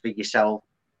Drives for yourself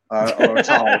or a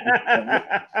time.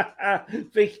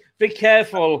 Be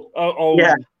careful,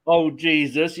 old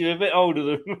Jesus. You're a bit older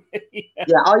than me.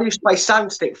 Yeah, I used to play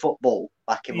sandstick football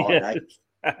back in my day.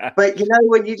 But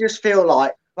when you just feel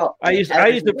like... I used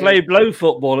to play blow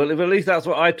football. At least that's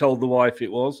what I told the wife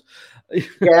it was.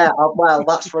 Yeah, well,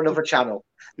 that's for another channel.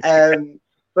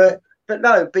 But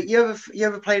you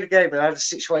ever played a game and had a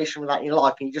situation with that in your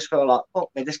life and you just feel like,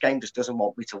 this game just doesn't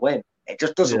want me to win. It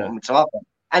just doesn't want me to happen.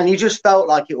 And you just felt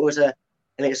like it was and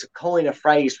it's a coin of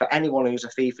phrase for anyone who's a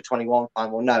FIFA 21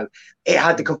 fan will know, it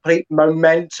had the complete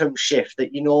momentum shift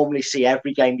that you normally see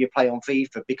every game you play on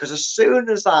FIFA, because as soon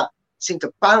as that seemed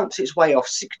to bounce its way off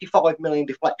 65 million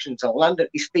deflections and land at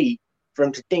his feet for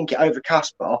him to dink it over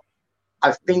Casper,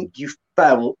 I think you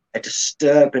felt a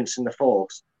disturbance in the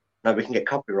force. No, we can get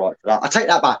copyright for that. I take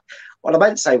that back. What I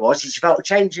meant to say was you felt a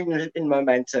change in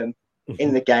momentum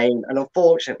in the game, and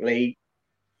unfortunately,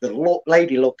 the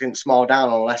lady look didn't smile down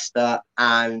on Leicester,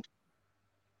 and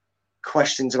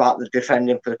questions about the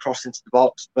defending for the cross into the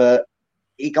box, but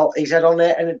he got his head on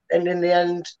it, and in the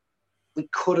end, we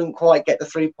couldn't quite get the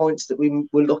 3 points that we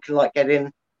were looking like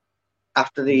getting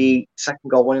after the second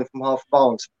goal winning from half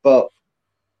bounds. But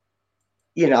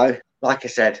like I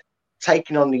said,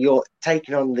 taking on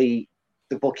the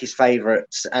bookies'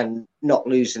 favourites and not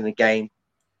losing the game,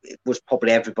 it was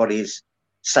probably everybody's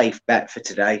safe bet for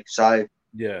today. So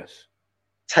yes,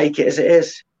 take it as it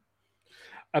is.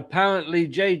 Apparently,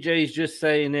 JJ's just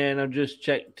saying here, and I've just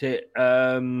checked it.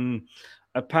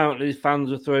 Apparently, fans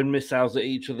were throwing missiles at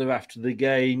each other after the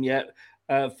game. Yet,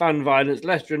 fan violence.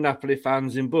 Leicester and Napoli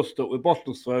fans in bust-up with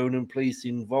bottles thrown and police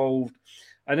involved.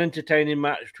 An entertaining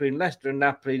match between Leicester and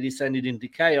Napoli descended into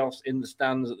chaos in the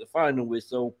stands at the final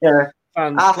whistle. Yeah.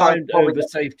 Fans climbed over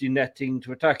safety netting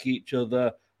to attack each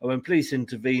other, and when police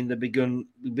intervened, they began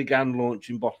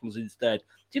launching bottles instead.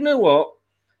 Do you know what?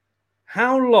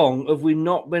 How long have we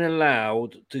not been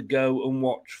allowed to go and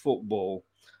watch football?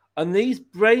 And these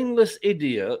brainless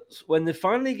idiots, when they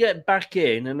finally get back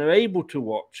in and are able to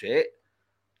watch it,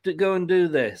 to go and do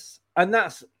this. And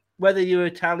that's whether you're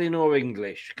Italian or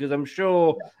English, because I'm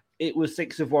sure it was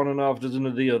 6 of one and half dozen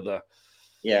of the other.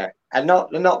 Yeah, and not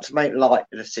to make light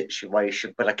of the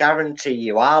situation, but I guarantee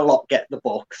you our lot get the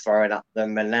book thrown at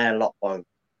them and their lot won't,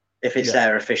 if it's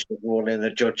their official ruling, the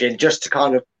judging, just to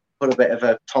kind of put a bit of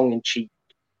a tongue-in-cheek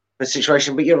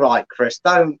situation. But you're right, Chris,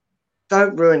 don't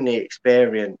ruin the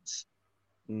experience.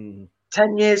 10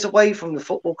 years away from the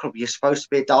football club you're supposed to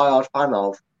be a diehard fan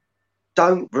of,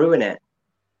 don't ruin it.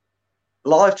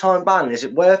 Lifetime ban, is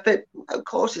it worth it? Of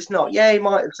course it's not. Yeah, he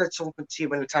might have said something to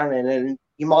you in Italian, and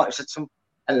you might have said something.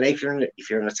 And if you're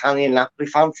an Italian Napoli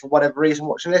fan for whatever reason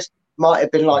watching this, might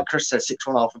have been like Chris said, 6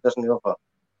 1/2 a dozen the other.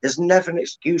 There's never an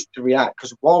excuse to react,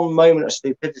 because one moment of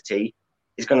stupidity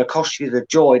is going to cost you the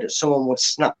joy that someone would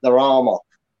snap their arm off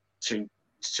to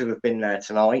have been there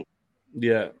tonight.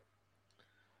 Yeah.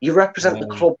 You represent the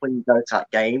club when you go to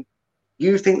that game.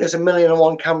 You think there's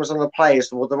 1,000,001 cameras on the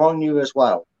players, well, they're on you as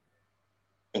well.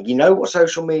 And you know what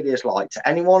social media is like. To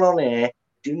anyone on here,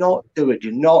 do not do it.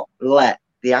 Do not let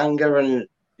the anger and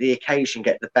the occasion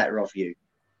get the better of you.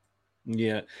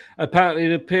 Yeah. Apparently,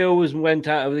 an appeal went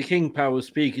out of the King Power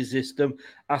speaker system,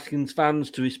 asking fans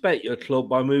to respect your club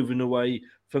by moving away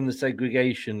from the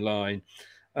segregation line.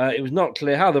 It was not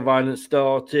clear how the violence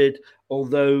started,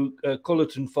 although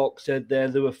Cullerton Fox said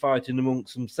they were fighting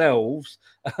amongst themselves.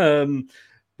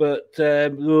 But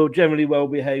we were generally well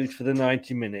behaved for the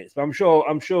 90 minutes. But I'm sure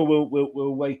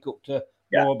we'll wake up to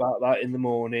more about that in the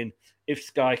morning if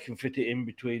Sky can fit it in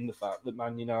between the fact that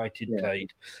Man United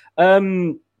played.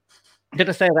 Did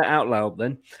I say that out loud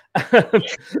then?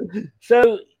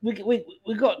 So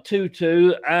we got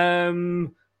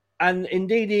 2-2. And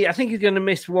indeed, I think he's going to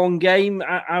miss one game.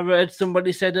 I read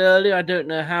somebody said earlier. I don't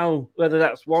know whether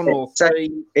that's one or three.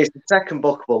 It's the second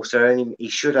bookable, so he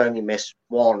should only miss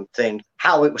one thing.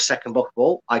 How it was second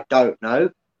bookable, I don't know.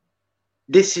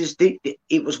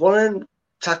 It was one of the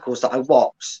tackles that I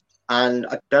watched, and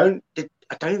I don't think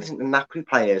the Napoli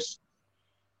players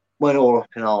went all up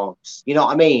in arms. You know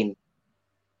what I mean?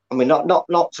 I mean,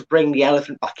 not to bring the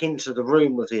elephant back into the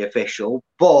room with the official,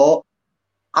 but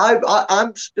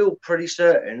I'm still pretty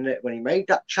certain that when he made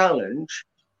that challenge,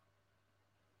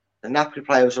 the Napoli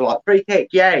players were like, free kick,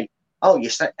 yay. Oh, you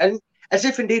said, and as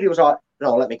if indeed he was like,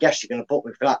 no, let me guess, you're going to book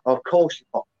me for that. Oh, of course,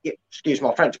 excuse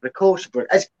my French, but of course you would.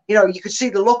 As you know, you could see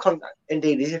the look on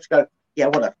indeed as if to go, yeah,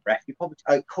 whatever, ref, you probably,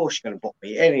 of course you're going to book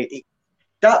me. And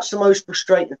that's the most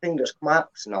frustrating thing that's come out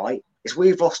tonight is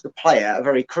we've lost a player, a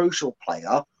very crucial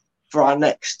player, for our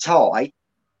next tie.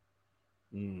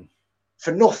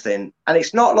 For nothing. And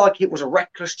it's not like it was a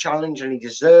reckless challenge and he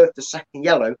deserved the second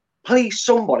yellow. Please,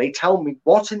 somebody tell me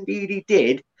what indeed he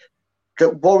did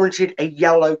that warranted a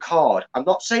yellow card. I'm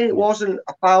not saying it wasn't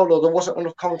a foul or there wasn't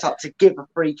enough contact to give a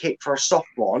free kick for a soft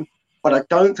one, but I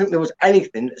don't think there was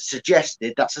anything that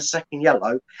suggested that's a second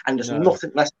yellow and there's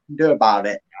nothing less to do about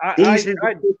it. These are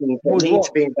the things that need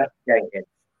to be investigated.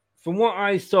 From what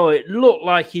I saw, it looked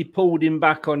like he pulled him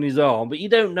back on his arm, but you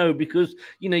don't know because,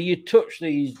 you know, you touch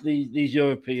these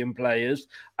European players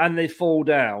and they fall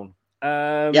down.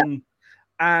 But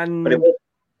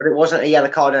it wasn't a yellow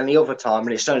card any other time,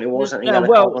 and it certainly wasn't a yellow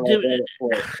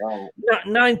card.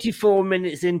 94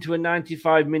 minutes into a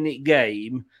 95-minute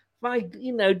game,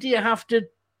 do you have to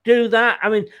do that? I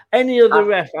mean, any other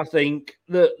ref, I think,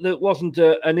 that wasn't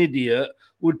an idiot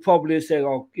would probably say,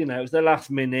 oh, you know, it's the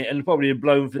last minute and probably have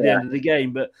blown for the end of the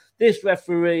game. But this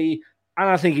referee, and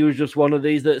I think he was just one of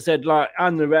these that said, like,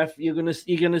 I'm the ref, you're gonna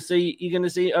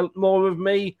see more of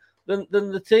me than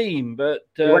the team. But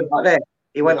he went like this.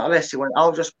 He went,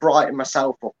 I'll just brighten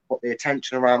myself up, put the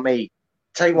attention around me.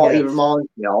 Tell you what he reminds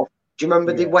me of. Do you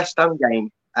remember the West Ham game?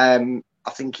 I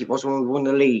think it was when we won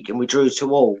the league and we drew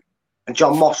 2-2, and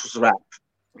John Moss was the ref.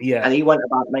 Yeah. And he went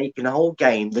about making the whole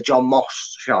game the John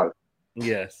Moss show.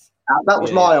 Yes. That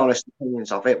was my honest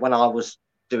opinions of it when I was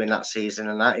doing that season,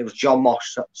 and that it was John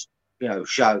Moss,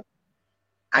 show.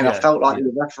 And I felt like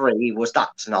the referee was that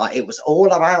tonight. It was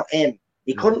all about him.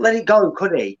 He couldn't let it go,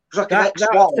 could he? It was like an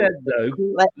X1. Said, though, he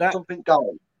couldn't let something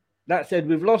go. That said,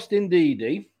 we've lost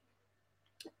Ndidi.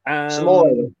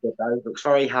 Samori looks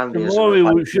very handy.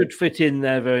 Samori should fit in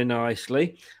there very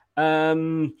nicely.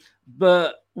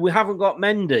 But we haven't got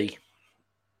Mendy.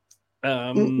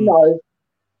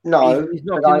 No, he's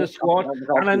not in the squad,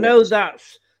 and I know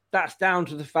that's down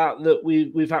to the fact that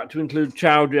we've had to include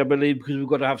Chowdhury, I believe, because we've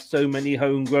got to have so many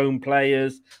homegrown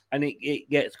players, and it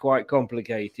gets quite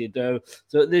complicated.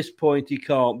 So at this point, he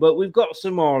can't. But we've got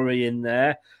Samori in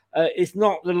there. It's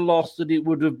not the loss that it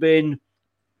would have been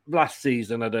last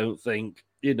season, I don't think.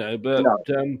 But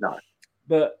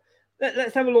but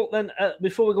let's have a look then.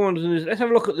 Before we go on to this, let's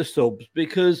have a look at the subs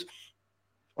because.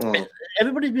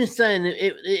 Everybody's been saying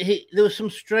there were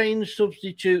some strange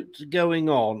substitutes going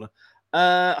on.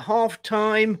 Half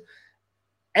time,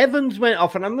 Evans went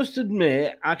off, and I must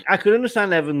admit, I could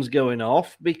understand Evans going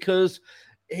off because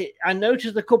I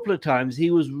noticed a couple of times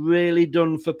he was really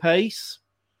done for pace.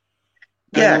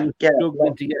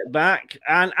 Struggling to get back,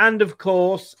 and of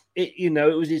course, it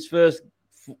was his first,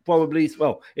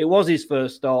 it was his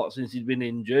first start since he'd been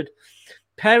injured.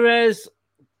 Perez.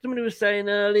 Somebody was saying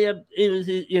earlier,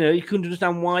 he couldn't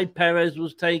understand why Perez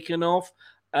was taken off.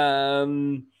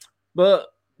 But,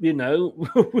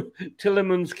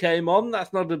 Tillemans came on.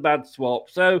 That's not a bad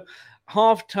swap. So,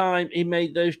 half-time, he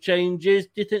made those changes.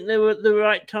 Do you think they were at the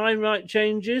right time, right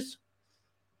changes?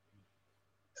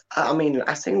 I mean,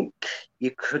 I think you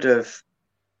could have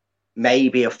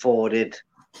maybe afforded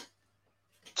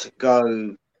to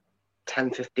go 10,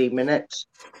 15 minutes.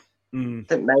 I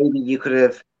think maybe you could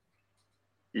have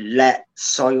let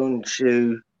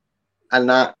Soyuncu and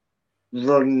that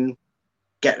run,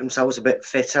 get themselves a bit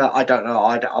fitter. I don't know.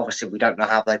 Obviously, we don't know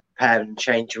how they prepare in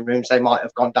changing rooms. They might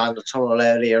have gone down the tunnel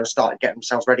earlier and started getting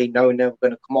themselves ready, knowing they were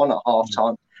going to come on at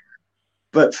half-time.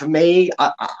 But for me,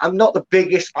 I'm not the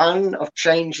biggest fan of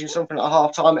changing something at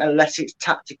half-time unless it's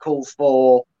tactical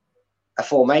for a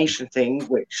formation thing,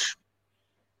 which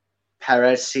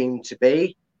Perez seemed to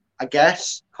be, I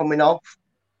guess, coming off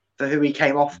for who he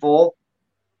came off for.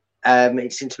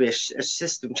 It seems to be a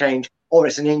system change, or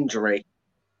it's an injury.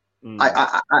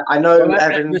 I know. Well,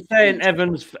 Evans. They're saying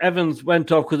Evans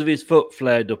went off because of his foot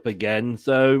flared up again,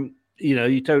 so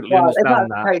you totally understand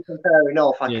that. Fair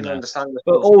enough. I can understand.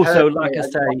 But also, like I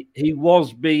say, he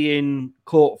was being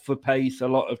caught for pace a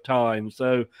lot of times.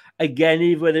 So again,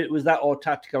 even whether it was that or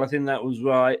tactical, I think that was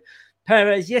right.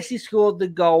 Perez, yes, he scored the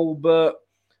goal, but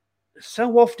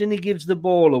so often he gives the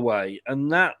ball away,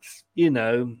 and that's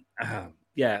I'm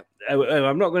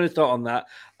not going to start on that.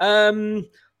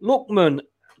 Lookman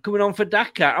coming on for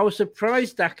Daka. I was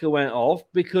surprised Daka went off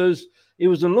because he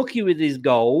was unlucky with his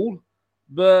goal,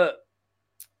 but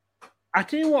I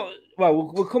tell you what.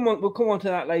 Well, we'll come on to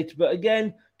that later. But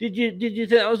again, did you think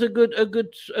that was a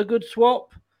good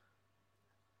swap?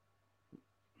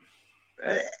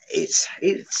 It's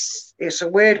a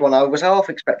weird one. I was half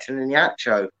expecting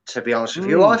Iheanacho, to be honest with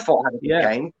you. I thought I had a good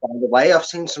game. By the way, I've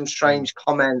seen some strange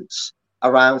comments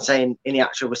around saying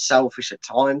Iheanacho was selfish at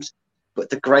times, but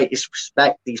the greatest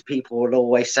respect, these people were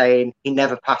always saying he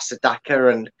never passed to Daka,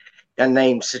 and their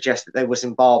names suggest that they were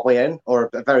Zimbabwean or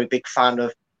a very big fan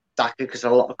of Daka, because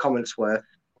a lot of comments were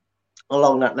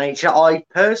along that nature. I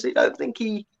personally don't think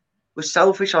he was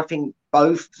selfish. I think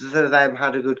both of them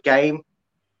had a good game.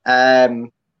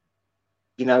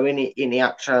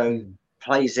 Iheanacho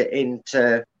plays it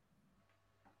into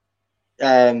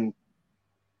my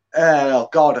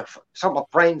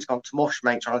brain's gone to mush,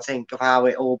 mate, trying to think of how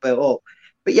it all built up.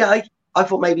 But yeah, I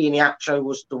thought maybe Iheanacho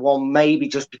was the one, maybe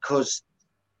just because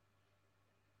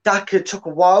Daka took a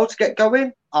while to get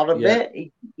going. I'll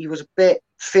admit he was a bit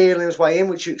feeling his way in,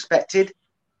 which you expected,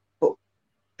 but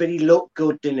he looked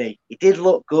good, didn't he? He did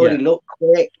look good. He looked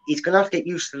quick. He's going to have to get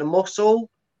used to the muscle.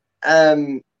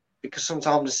 Because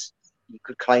sometimes you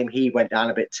could claim he went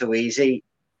down a bit too easy.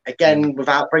 Again,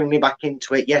 without bringing him back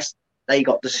into it, yes, they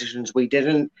got decisions we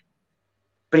didn't,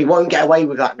 but he won't get away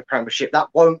with that in the Premiership. That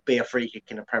won't be a free kick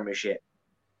in the Premiership.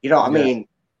 You know what I mean?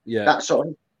 Yeah. That sort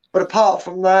of. But apart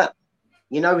from that,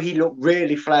 he looked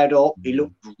really flared up. He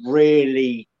looked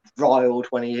really riled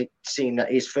when he seen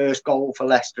that his first goal for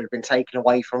Leicester had been taken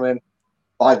away from him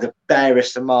by the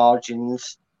barest of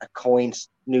margins. A coin's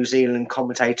New Zealand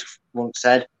commentator once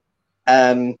said,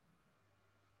 and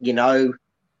he looked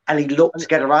to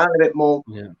get around a bit more.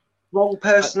 Yeah. Wrong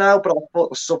personnel, but I thought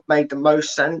the sub made the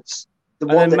most sense. The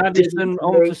one that Maddison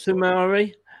on for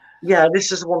Soumaré. Yeah,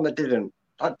 this is the one that didn't.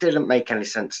 That didn't make any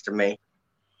sense to me.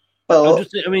 But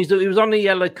he was on a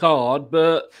yellow card,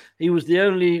 but he was the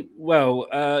only. He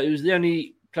was the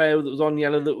only player that was on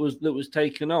yellow that was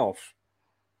taken off.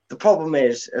 The problem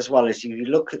is, as well, as you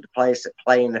look at the players that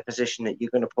play in the position that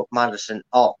you're going to put Maddison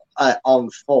on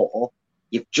for,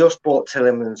 you've just brought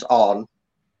Tielemans on.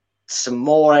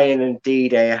 Soumaré and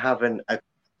Ndidi are having a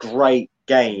great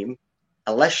game.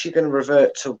 Unless you're going to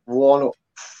revert to one up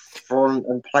front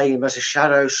and play him as a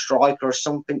shadow striker or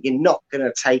something, you're not going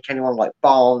to take anyone like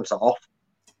Barnes off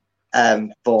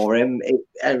for him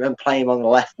and play him on the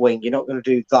left wing. You're not going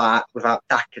to do that without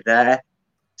Daka there.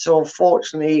 So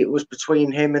unfortunately, it was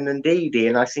between him and Ndidi,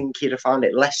 and I think he'd have found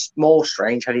it more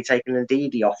strange had he taken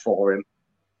Ndidi off for him,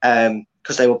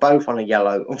 because they were both on a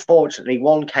yellow. Unfortunately,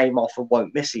 one came off and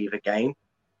won't miss either game,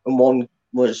 and one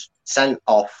was sent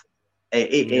off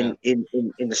in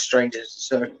the strangest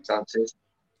circumstances.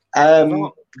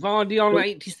 Vardy on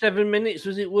 87 minutes.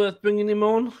 Was it worth bringing him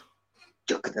on?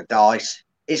 Look at the dice.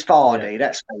 It's Vardy,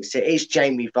 let's face it. It's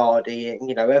Jamie Vardy.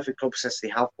 And, every club says they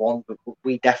have one, but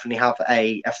we definitely have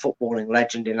a footballing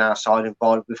legend in our side and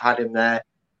Vardy. We've had him there,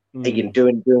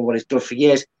 doing what he's done for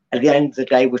years. At the end of the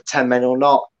day, with 10 men or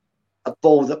not, a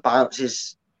ball that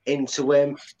bounces into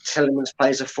him, Tielemans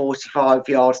plays a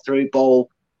 45-yard through ball.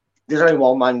 There's only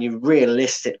one man you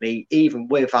realistically, even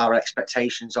with our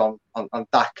expectations on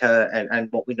Daka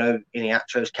and what we know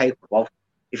Iheanacho is capable of,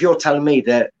 if you're telling me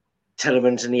that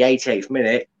Tielemans in the 88th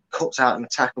minute cuts out an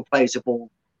attack and plays the ball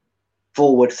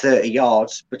forward 30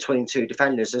 yards between two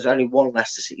defenders, there's only one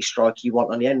Leicester City striker you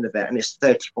want on the end of it, and it's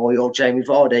 34-year-old Jamie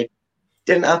Vardy.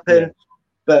 Didn't happen,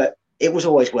 but it was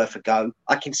always worth a go.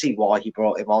 I can see why he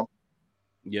brought him on.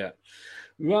 Yeah.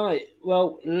 Right.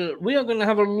 Well, we are going to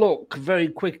have a look very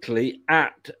quickly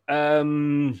at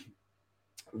the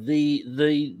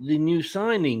new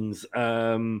signings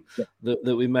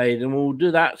that we made, and we'll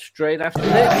do that straight after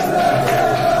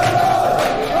this.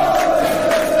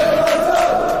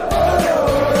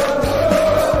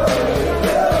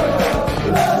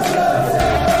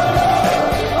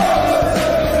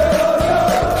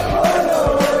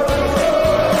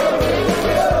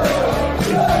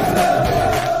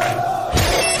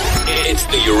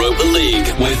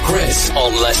 With Chris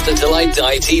on Leicester Till I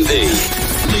Die TV.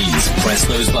 Please press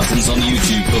those buttons on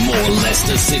YouTube for more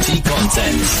Leicester City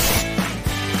content.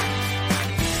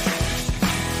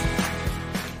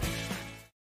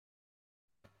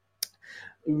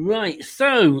 Right,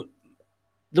 so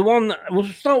We'll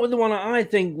start with the one I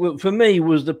think for me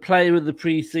was the player of the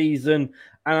pre-season,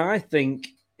 and I think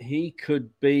he could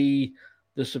be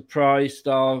the surprise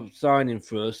star signing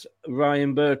for us,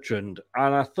 Ryan Bertrand.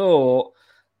 And I thought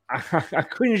I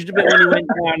cringed a bit when he went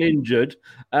down injured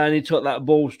and he took that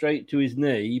ball straight to his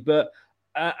knee, but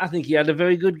I think he had a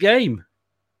very good game.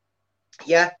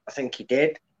 Yeah, I think he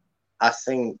did. I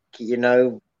think,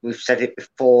 we've said it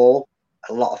before.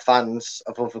 A lot of fans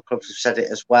of other clubs have said it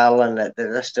as well, and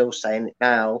they're still saying it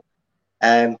now.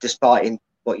 Despite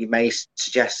what you may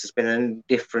suggest has been a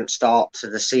different start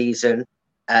to the season,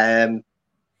 that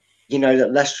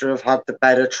Leicester have had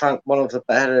one of the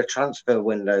better transfer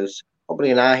windows, probably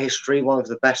in our history, one of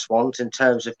the best ones in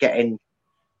terms of getting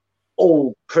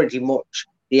all pretty much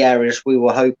the areas we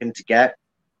were hoping to get.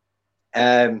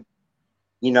 There's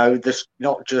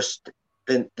not just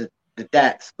the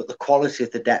depth, but the quality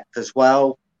of the depth as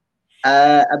well.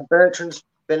 And Bertrand's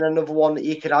been another one that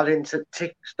you could add in to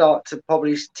start to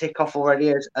probably tick off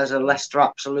already as a Leicester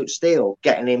absolute steal.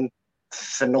 Getting him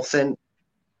for nothing.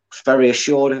 He's very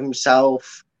assured of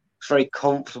himself. He's very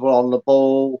comfortable on the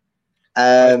ball.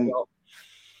 Doesn't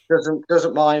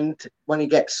mind when he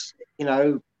gets,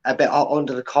 a bit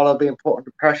under the collar, being put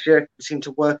under pressure. He seems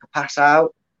to work a pass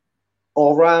out.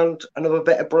 All round, another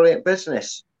bit of brilliant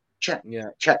business. Check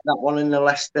that one in the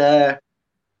Leicester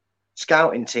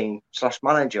scouting team /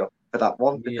 manager for that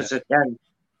one, because again,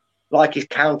 like his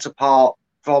counterpart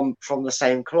from the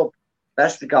same club,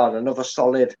 Vestergaard, another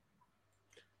solid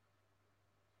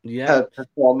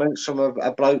performance from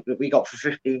a bloke that we got for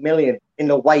 15 million in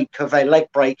the wake of a leg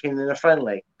breaking in a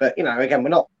friendly. But again, we're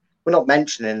not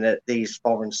mentioning that these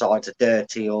foreign sides are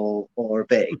dirty or a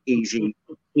bit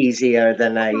easier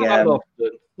than a.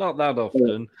 Not that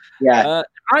often. Yeah.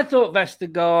 I thought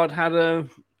Vestergaard had a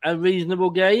reasonable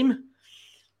game.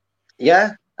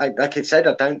 Yeah, like I said,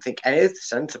 I don't think any of the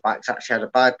centre backs actually had a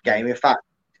bad game. In fact,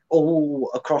 all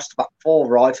across the back four,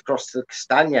 right across to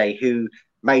Castagne, who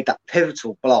made that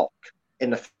pivotal block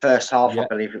in the first half, I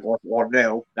believe it was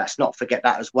 1-0. Let's not forget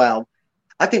that as well.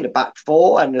 I think the back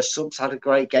four and the subs had a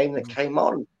great game that came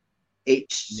on.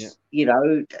 It's, they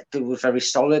were very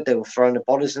solid. They were throwing the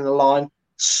bodies in the line.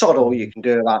 Sod all you can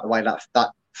do about the way that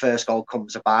first goal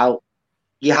comes about.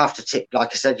 You have to tip, like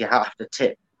I said, you have to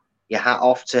tip your hat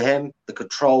off to him. The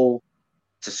control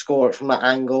to score it from that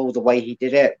angle, the way he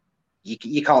did it,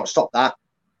 you can't stop that.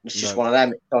 It's just one of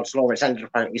them. It's Lawrence ended up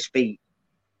at his feet.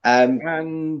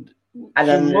 And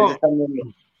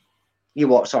then you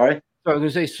what? Sorry. So I was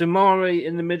going to say Samari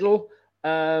in the middle.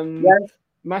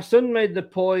 My son made the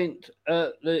point,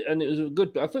 and it was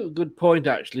I thought it was a good point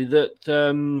actually. That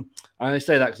I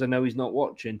say that because I know he's not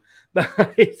watching, but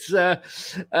it's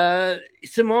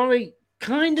Samari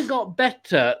kind of got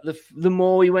better the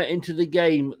more he went into the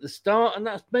game at the start, and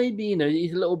that's maybe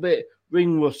he's a little bit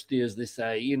ring rusty, as they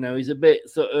say. He's a bit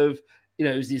sort of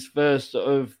it was his first sort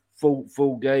of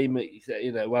full game. Until he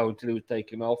was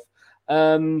taken off,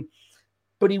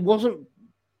 but he wasn't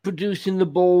producing the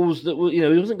balls that were, he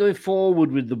wasn't going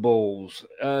forward with the balls,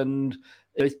 and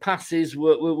his passes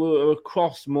were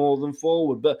across more than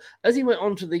forward. But as he went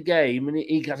on to the game, and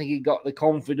I think he got the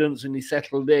confidence and he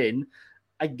settled in,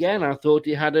 again, I thought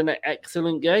he had an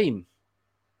excellent game.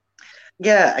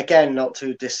 Yeah, again, not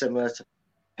too dissimilar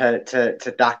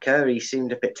to Daka. He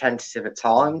seemed a bit tentative at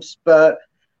times, but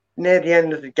near the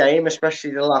end of the game,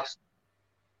 especially the last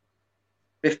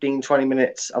 15, 20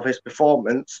 minutes of his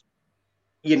performance,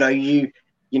 you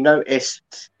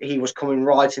noticed he was coming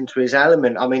right into his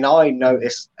element. I mean, I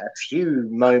noticed a few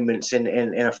moments in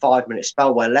a 5-minute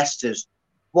spell where Leicester's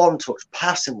one-touch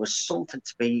passing was something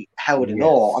to be held in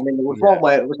awe. I mean, there was one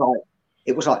where it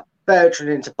was like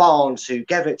Bertrand into Barnes, who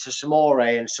gave it to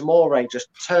Samore, and Samore just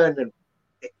turned and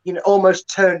almost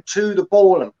turned to the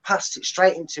ball and passed it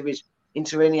straight into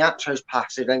Iniestro's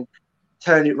pass and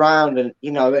turned it round, and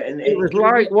it was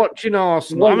like watching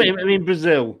Arsenal. I mean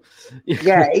Brazil.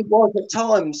 Yeah, it was at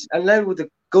times, and they were the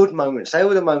good moments. They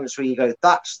were the moments where you go,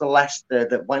 "That's the Leicester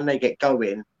that when they get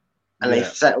going and they've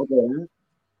settled in."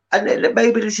 And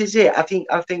maybe this is it. I think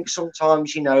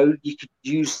sometimes you could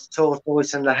use the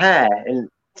tortoise and the hare, and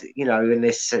in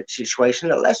this situation,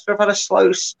 that Leicester have had a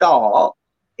slow start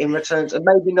in returns and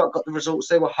maybe not got the results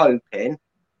they were hoping.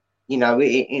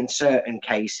 In certain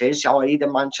cases, i.e.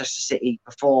 the Manchester City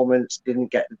performance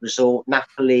didn't get the result.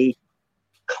 Napoli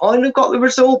kind of got the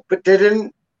result, but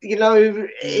didn't, in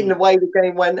the way the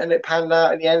game went, and it panned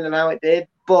out in the end and how it did.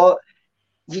 But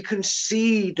you can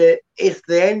see that if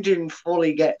the engine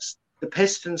fully gets, the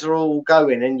pistons are all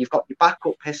going, and you've got your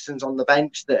backup pistons on the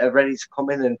bench that are ready to come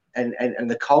in and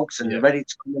the cogs and they're ready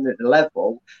to come in at the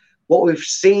level, what we've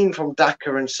seen from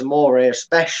Daka and Samori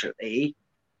especially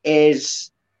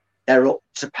is they're up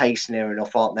to pace near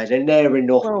enough, aren't they? They're near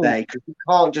enough there, because you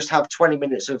can't just have 20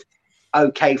 minutes of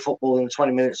okay football and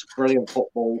 20 minutes of brilliant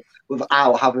football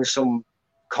without having some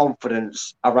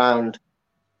confidence around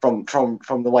from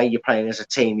the way you're playing as a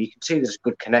team. You can see there's a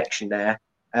good connection there.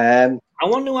 I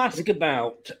want to ask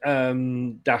about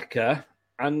Daka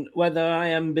and whether I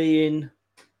am being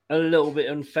a little bit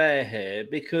unfair here,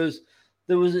 because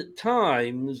there was at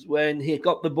times when he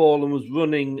got the ball and was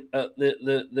running at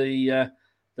the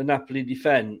Napoli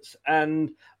defence,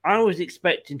 and I was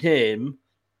expecting him,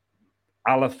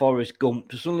 a la Forrest Gump,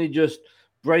 to suddenly just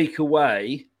break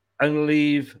away and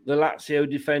leave the Lazio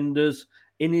defenders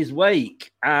in his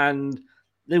wake, and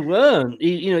they weren't.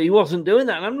 He wasn't doing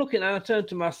that. And I'm looking, and I turned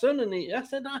to my son, and I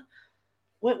said,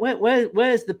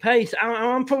 where's the pace?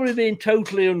 I'm probably being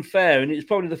totally unfair, and it's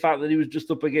probably the fact that he was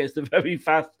just up against a very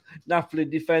fast Napoli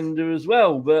defender as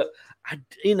well. But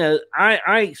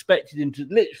I expected him to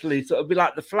literally sort of be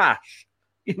like the Flash,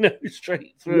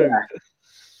 straight through.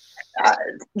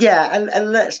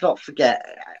 And let's not forget,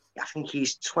 I think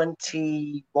he's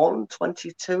 21,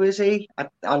 22, is he?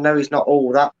 I know he's not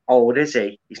all that old, is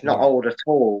he? He's not old at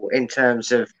all in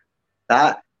terms of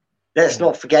that. Let's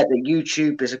not forget that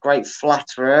YouTube is a great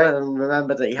flatterer, and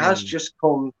remember that he has just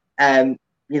come, from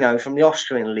the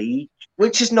Austrian league,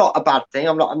 which is not a bad thing.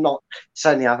 I'm not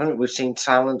saying he haven't. We've seen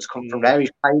talents come from there.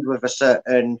 He's played with a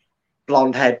certain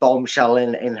blonde-haired bombshell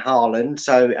in Haaland,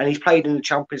 and he's played in the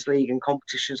Champions League and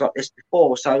competitions like this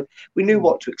before. So we knew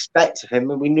what to expect of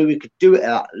him, and we knew he could do it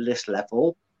at this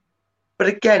level. But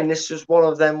again, this was one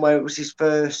of them where it was his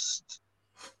first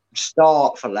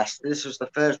start for Leicester. This was the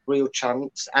first real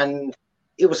chance, and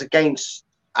it was against,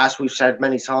 as we've said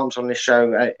many times on this show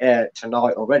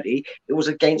tonight already, it was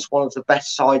against one of the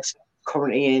best sides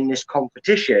currently in this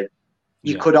competition.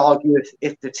 You could argue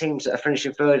if the teams that are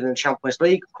finishing third in the Champions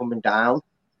League are coming down,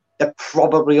 they're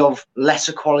probably of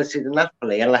lesser quality than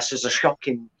Napoli, unless there's a shock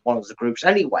in one of the groups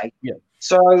anyway.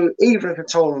 So even if the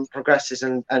tournament progresses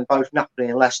and both Napoli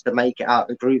and Leicester make it out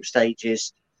the group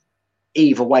stages,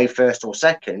 either way, first or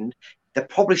second, they're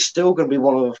probably still going to be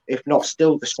one of, if not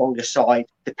still the strongest side,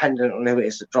 dependent on who it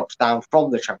is that drops down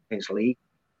from the Champions League.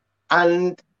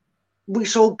 And we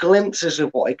saw glimpses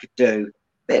of what he could do.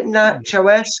 Bit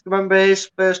Nacho-esque. Remember his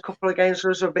first couple of games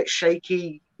was a bit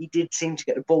shaky. He did seem to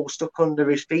get the ball stuck under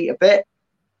his feet a bit.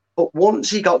 But once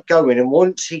he got going and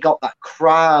once he got that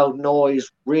crowd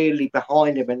noise really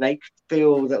behind him and they could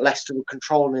feel that Leicester were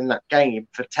controlling that game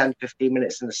for 10, 15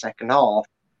 minutes in the second half,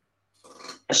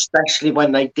 especially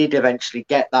when they did eventually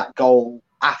get that goal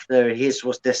after his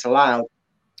was disallowed.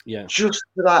 Just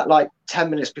for that, 10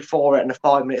 minutes before it and the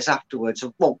 5 minutes afterwards,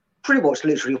 well, pretty much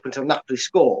literally up until Napoli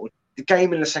scored, the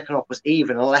game in the second half was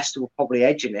even and Leicester were probably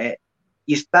edging it.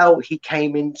 You felt he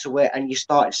came into it and you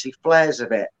started to see flares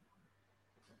of it.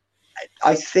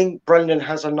 I think Brendan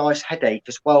has a nice headache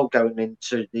as well going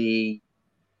into the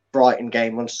Brighton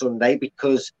game on Sunday,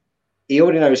 because he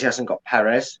already knows he hasn't got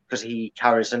Perez because he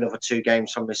carries another 2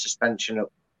 games from his suspension at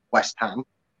West Ham.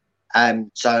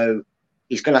 So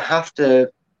he's going to have to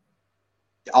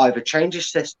either change his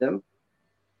system,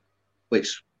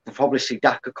 which we'll probably see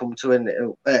Daka come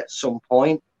to at some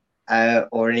point,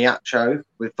 or Iniacho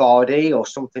with Vardy, or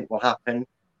something will happen.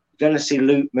 You're going to see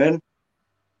Lootman,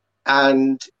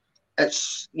 and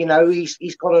it's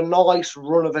he's got a nice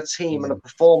run of a team and a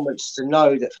performance to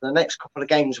know that for the next couple of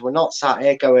games we're not sat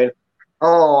here going,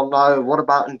 oh no, what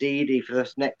about Ndidi for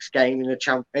this next game in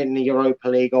the Europa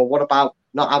League, or what about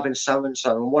not having so and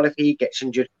so, and what if he gets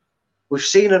injured? We've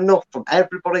seen enough from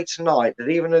everybody tonight that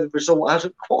even though the result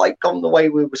hasn't quite gone the way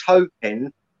we was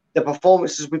hoping, the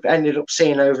performances we've ended up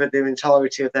seeing over the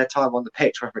entirety of their time on the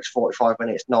pitch, whether it's 45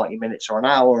 minutes, 90 minutes or an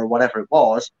hour or whatever it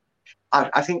was,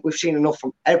 I think we've seen enough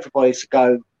from everybody to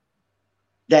go,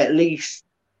 they at least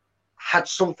had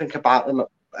something about them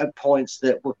at points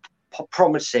that were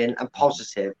promising and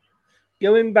positive.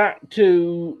 Going back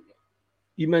to,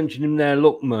 you mentioned him there,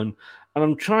 Lookman, and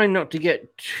I'm trying not to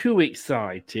get too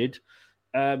excited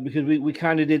because we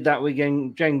kind of did that with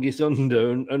Cengiz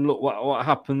Under and look what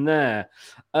happened there.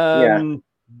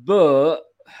 But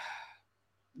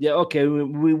okay,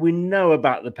 we know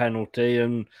about the penalty,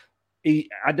 and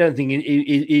I don't think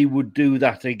he would do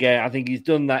that again. I think he's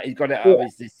done that. He's got it out of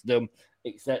his system,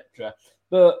 etc.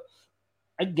 But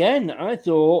again, I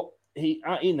thought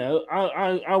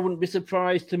I wouldn't be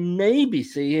surprised to maybe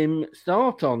see him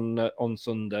start on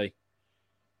Sunday.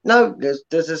 No,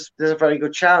 there's a very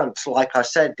good chance. Like I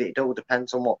said, it all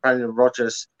depends on what Brendan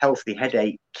Rodgers' healthy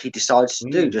headache he decides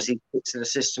to do. Does he stick to the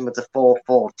system of the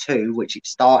 4-4-2, which it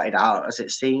started out as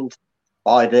it seemed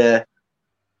by the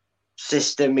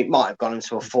system. It might have gone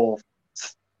into a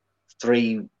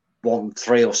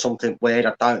 4-3-1-3 or something weird.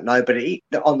 I don't know. But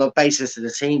on the basis of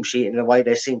the team sheet and the way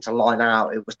they seem to line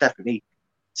out, it was definitely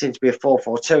seemed to be a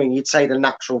 4-4-2. And you'd say the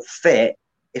natural fit,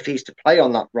 if he's to play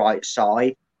on that right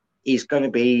side, is going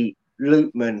to be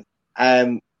Lootman.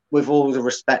 With all the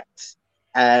respect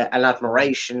and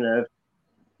admiration of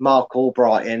Mark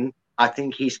Albrighton, I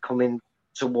think he's coming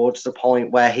towards the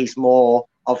point where he's more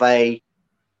of a,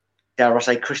 dare I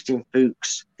say, Christian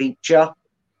Fuchs feature.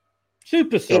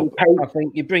 Super sub. I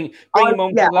think you bring him on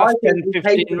for the last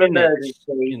 10-15 minutes.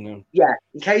 Yeah,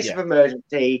 in case of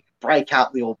emergency, break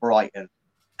out the Albrighton.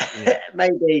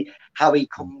 Maybe how he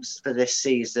comes for this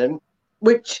season,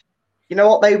 which, you know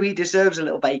what, maybe he deserves a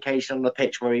little vacation on the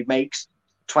pitch where he makes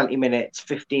 20 minutes,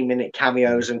 15-minute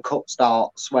cameos and cut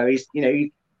starts where he's,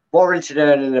 warranted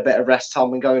earning a bit of rest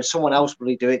time and going, someone else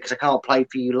will do it because I can't play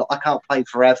for you. I can't play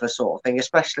forever sort of thing,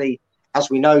 especially as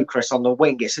we know, Chris, on the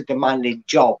wing, it's a demanding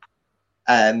job.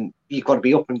 You've got to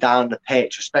be up and down the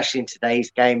pitch, especially in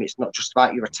today's game. It's not just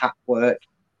about your attack work.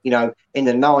 In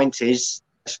the 90s,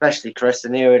 especially, Chris,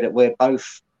 an era that we're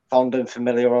both fond and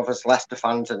familiar of as Leicester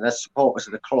fans and as supporters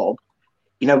of the club,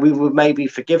 we were maybe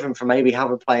forgiven for maybe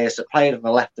having players that played on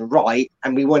the left and right,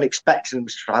 and we weren't expecting them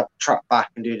to track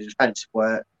back and do the defensive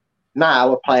work.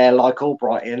 Now, a player like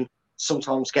Albrighton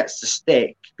sometimes gets to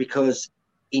stick because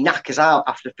he knackers out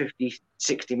after 50,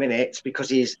 60 minutes because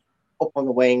he's up on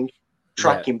the wing,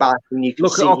 tracking back. And you can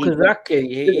look at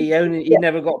Okazaki. He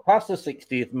never got past the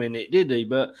 60th minute, did he?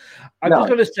 But I'm just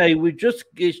going to say,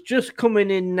 it's just coming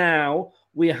in now.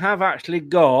 We have actually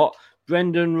got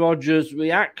Brendan Rodgers'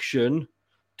 reaction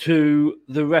to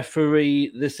the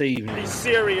referee this evening. Be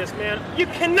serious, man. You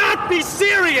cannot be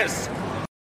serious.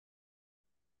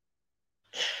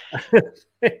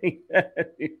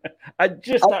 I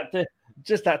just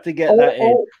had to get that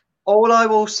in. All I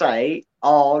will say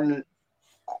to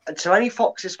any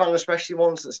Foxes fan, especially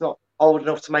ones that's not old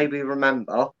enough to maybe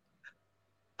remember,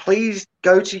 please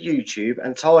go to YouTube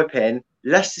and type in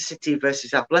Leicester City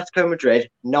versus Atletico Madrid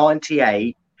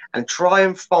 98 and try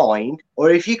and find,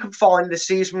 or if you can find the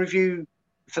season review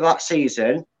for that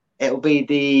season, I believe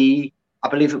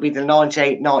it'll be the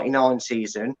 98-99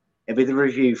 season. It'll be the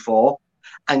review for.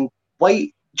 And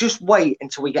just wait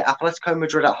until we get Atletico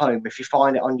Madrid at home if you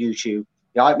find it on YouTube.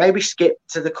 Maybe skip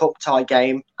to the cup tie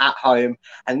game at home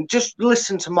and just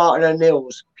listen to Martin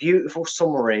O'Neill's beautiful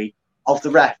summary of the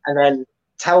ref and then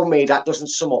tell me that doesn't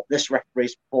sum up this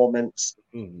referee's performance.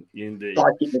 Indeed.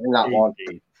 Like he did in that one.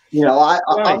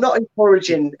 I'm not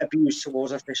encouraging abuse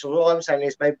towards officials. All I'm saying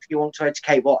is maybe if you want to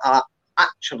educate what our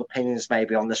actual opinions may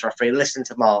be on this referee, listen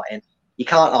to Martin. You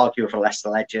can't argue with a Leicester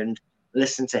legend.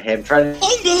 Listen to him.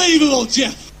 Unbelievable,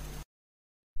 Jeff.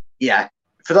 Yeah.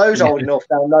 For those old enough,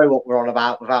 they'll know what we're on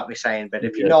about without me saying. But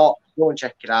if you're not, go and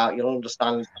check it out. You'll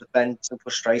understand the vents and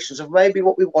frustrations of maybe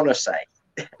what we want to say.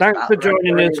 Thanks for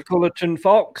joining us, Cullerton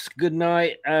Fox. Good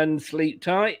night and sleep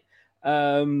tight.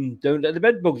 Don't let the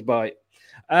bed bugs bite.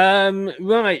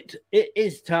 Right. It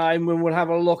is time when we'll have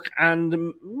a look.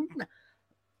 And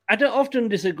I don't often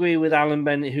disagree with Alan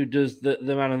Bennett, who does the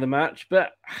man of the match,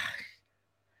 but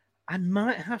I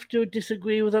might have to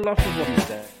disagree with a lot of what he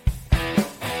said.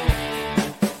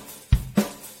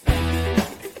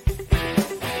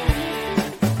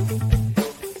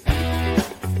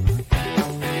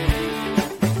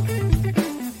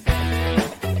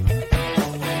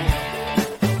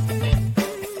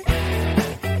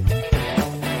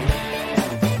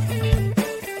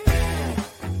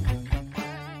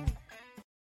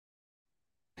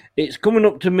 It's coming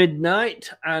up to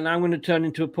midnight, and I'm going to turn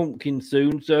into a pumpkin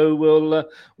soon. So we'll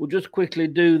just quickly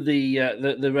do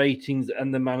the ratings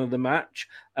and the man of the match.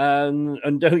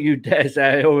 And don't you dare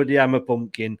say I already am a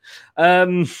pumpkin.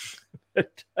 I've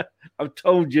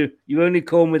told you, you only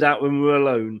call me that when we're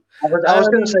alone. I was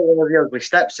going to say one of the ugly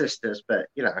stepsisters, but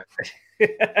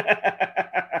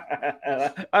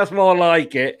That's more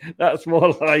like it. I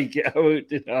won't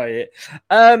deny it.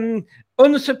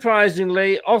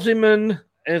 Unsurprisingly, Osimhen,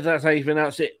 if that's how you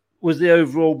pronounce it, was the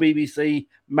overall BBC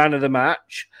man of the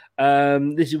match.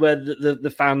 This is where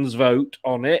the fans vote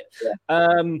on it.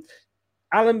 Yeah.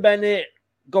 Alan Bennett,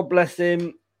 God bless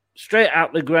him, straight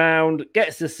out the ground,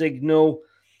 gets the signal,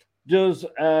 does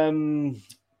man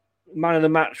of the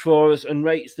match for us and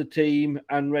rates the team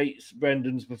and rates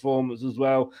Brendan's performance as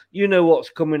well. You know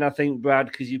what's coming, I think, Brad,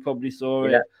 because you probably saw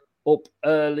it up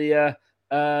earlier.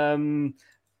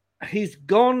 He's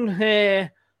gone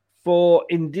here for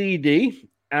Ndidi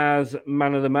as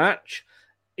man of the match.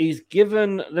 He's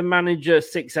given the manager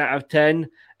 6 out of 10.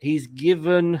 He's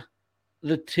given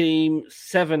the team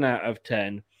 7 out of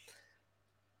 10.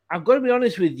 I've got to be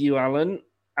honest with you, Alan.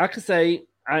 Like I say,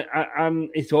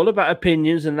 it's all about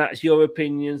opinions, and that's your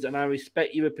opinions, and I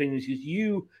respect your opinions because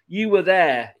you were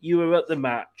there, you were at the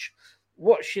match,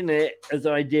 watching it as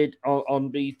I did on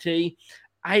BT.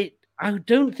 I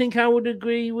don't think I would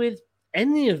agree with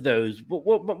any of those. But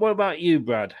what about you,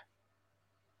 Brad?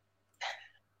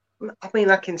 I mean,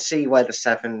 I can see where the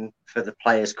 7 for the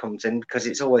players comes in because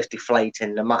it's always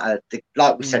deflating, no matter,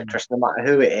 like we said, Chris, no matter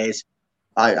who it is.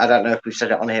 I don't know if we've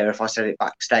said it on here, if I said it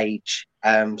backstage,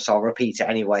 so I'll repeat it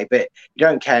anyway. But you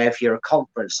don't care if you're a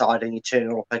conference side and you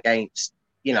turn up against,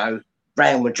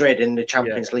 Real Madrid in the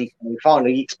Champions League final.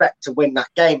 You expect to win that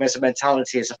game as a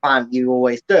mentality, as a fan, you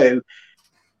always do.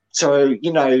 So,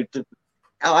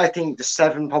 I think the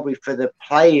 7 probably for the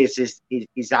players is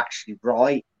actually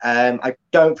right. I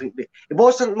don't think it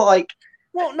wasn't like...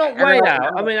 Well, not way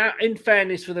out. I mean, in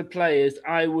fairness for the players,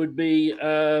 I would be...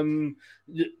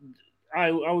 I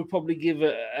would probably give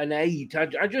it an 8.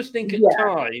 I just think at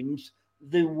times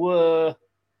they were...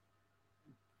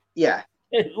 Yeah.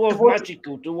 It was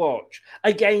magical to watch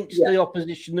against the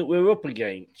opposition that we're up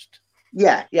against.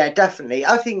 Yeah, definitely.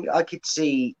 I think I could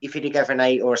see if he'd give an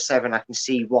 8 or a 7, I can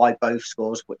see why both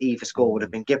scores, either score would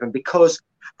have been given. Because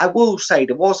I will say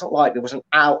there wasn't like there was an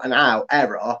out-and-out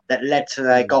error that led to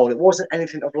their goal. It wasn't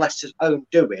anything of Leicester's own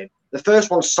doing. The first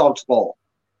one's sod's law.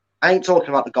 I ain't talking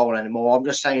about the goal anymore. I'm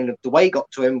just saying that the way he got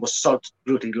to him was sod's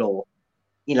bloody law.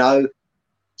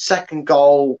 Second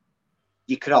goal,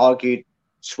 you could argue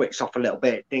switched off a little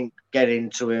bit, didn't get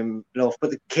into him enough, but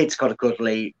the kid's got a good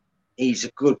lead. He's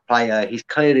a good player. He's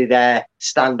clearly their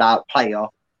standout player.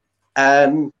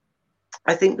 I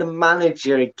think the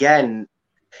manager, again,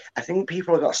 I think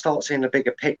people have got to start seeing the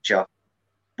bigger picture.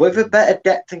 With a better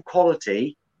depth and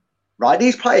quality, right?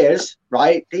 These players,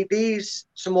 right? These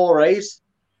Samores,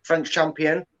 French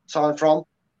champion, signed from,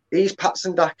 these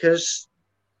Patson Dakas,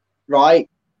 right?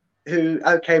 Who,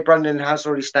 okay, Brendan has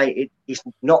already stated he's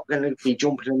not going to be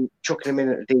chucking him in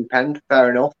at the deep end.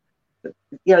 Fair enough. But,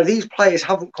 these players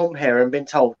haven't come here and been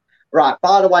told, right,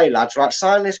 by the way, lads, right,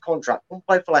 sign this contract, come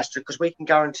play for Leicester because we can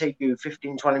guarantee you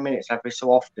 15, 20 minutes every so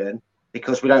often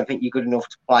because we don't think you're good enough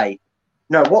to play.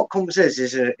 No, what comes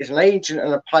is an agent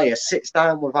and a player sits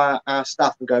down with our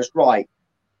staff and goes, right,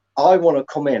 I want to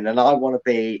come in and I want to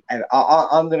be,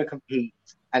 I'm going to compete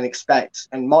and expect,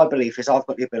 and my belief is I've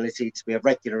got the ability to be a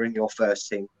regular in your first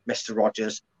team, Mr.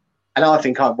 Rodgers, and I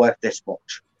think I'm worth this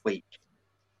much week.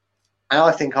 And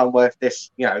I think I'm worth this,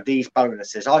 these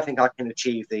bonuses. I think I can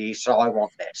achieve these, so I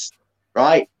want this,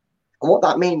 right? And what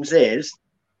that means is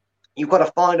you've got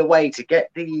to find a way to get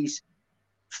these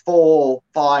 4,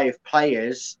 5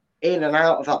 players in and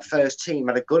out of that first team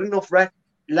at a good enough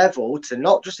level to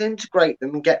not just integrate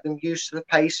them and get them used to the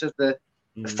pace of the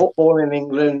football in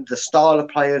England, the style of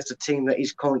players, the team that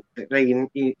he's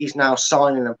now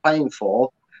signing and playing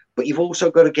for, but you've also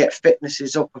got to get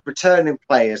fitnesses up of returning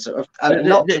players.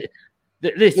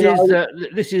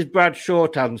 This is Brad's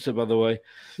short answer, by the way.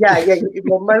 Yeah.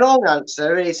 Well, my long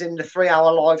answer is in the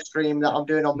 3-hour live stream that I'm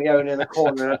doing on my own in a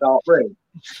corner in a dark room.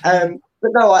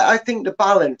 But no, I think the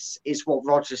balance is what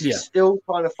Rodgers is still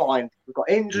trying to find. We've got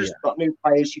injuries, we've got new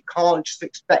players. You can't just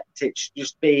expect it to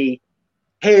just be,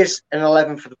 here's an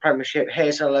 11 for the Premiership,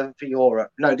 here's an 11 for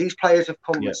Europe. No, these players have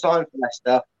come and signed for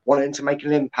Leicester, wanting to make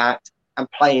an impact and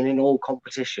playing in all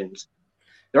competitions.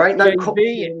 There ain't no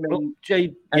JB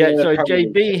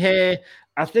here.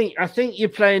 I think you're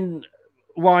playing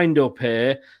wind up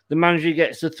here. The manager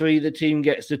gets the 3, the team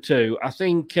gets the 2. I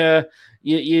think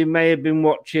you may have been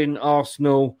watching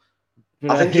Arsenal.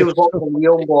 I think he was watching the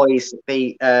young boys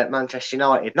beat Manchester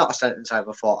United. Not a sentence I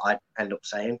ever thought I'd end up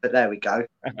saying, but there we go.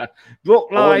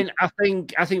 Brookline, I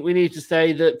think we need to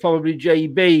say that probably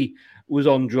JB was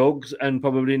on drugs and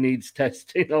probably needs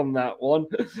testing on that one.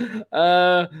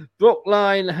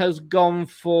 Brookline has gone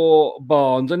for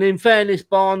Barnes, and in fairness,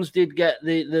 Barnes did get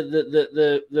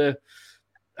the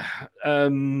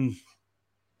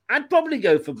I'd probably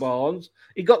go for Barnes.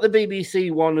 He got the BBC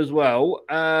one as well,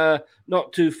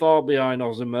 not too far behind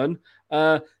Osman.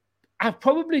 I've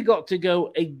probably got to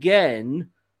go again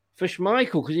for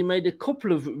Schmeichel because he made a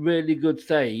couple of really good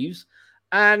saves.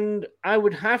 And I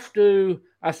would have to,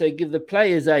 give the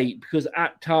players 8 because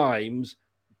at times,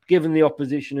 given the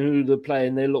opposition who they're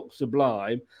playing, they look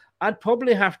sublime. I'd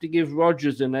probably have to give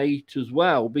Rodgers an 8 as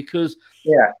well because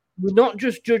we're not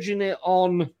just judging it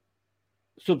on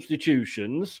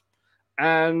substitutions.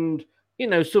 And,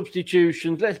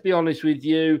 substitutions, let's be honest with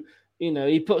you,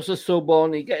 he puts a sub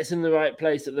on, he gets in the right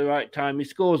place at the right time, he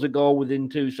scores a goal within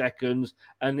 2 seconds,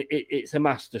 and it's a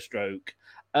masterstroke.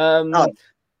 But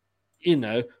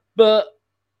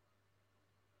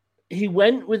he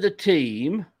went with a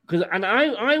team And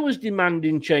I was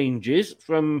demanding changes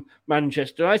from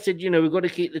Manchester. I said, we've got to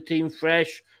keep the team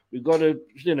fresh. We've got to,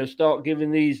 start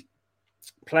giving these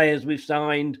players we've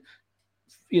signed,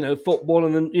 football.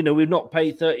 And then, we've not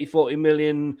paid 30, 40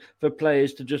 million for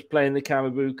players to just play in the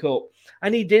Carabao Cup.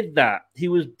 And he did that. He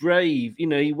was brave.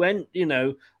 He went,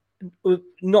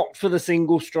 not for the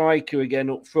single striker again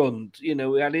up front. We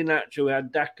had Iheanacho, we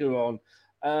had Daka on.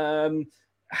 And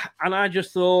I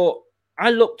just thought,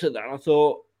 I looked at that and I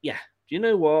thought, yeah, do you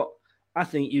know what? I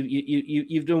think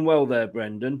you've done well there,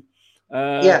 Brendan.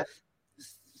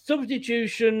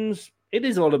 Substitutions, it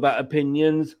is all about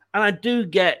opinions, and I do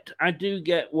get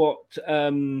what,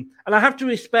 and I have to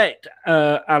respect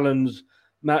Alan's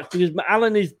match, because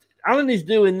Alan is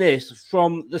doing this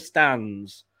from the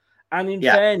stands, and in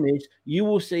fairness, you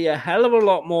will see a hell of a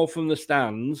lot more from the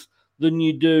stands than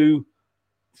you do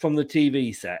from the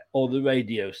TV set or the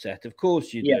radio set. Of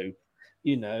course, you do.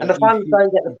 And the fans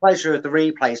don't get the pleasure of the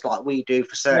replays like we do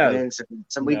for certain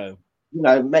incidents. And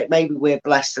maybe we're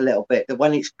blessed a little bit that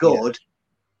when it's good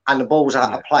and the ball's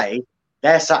out of play,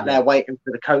 they're sat there waiting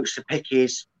for the coach to pick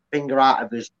his finger out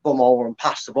of his bumhole and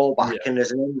pass the ball back, and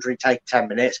there's an injury take 10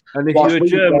 minutes. And if you're a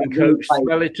German coach,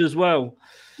 spell it as well.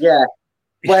 Yeah.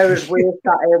 Whereas we're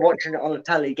sat here watching it on the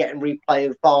telly, getting replay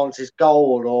of Barnes'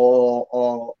 goal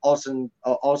or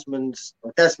Osmond's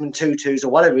or Desmond Tutu's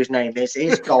or whatever his name is,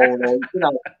 his goal, or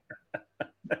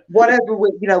whatever.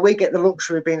 We get the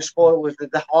luxury of being spoiled with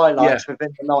the highlights within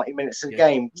the 90 minutes of the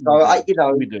game. So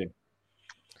we do.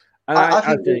 I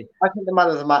think the man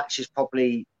of the match is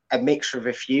probably a mixture of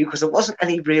a few, because there wasn't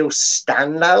any real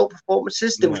standout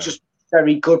performances. There was just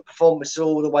very good performances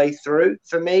all the way through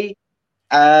for me.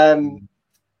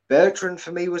 Bertrand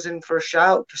for me was in for a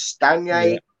shout.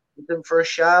 Castagne was in for a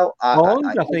shout. I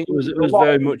think it was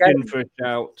very much in for a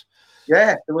shout.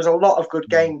 Yeah, there was a lot of good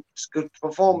games, good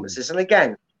performances. And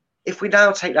again, if we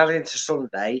now take that into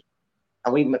Sunday,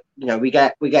 and we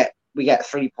get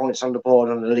 3 points on the board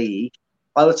on the league,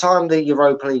 by the time the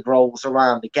Europa League rolls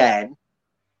around again,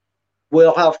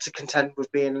 we'll have to contend with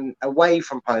being away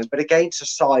from home, but against a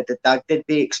side that did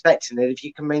be expecting it. If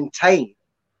you can maintain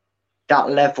that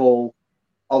level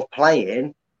of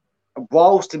playing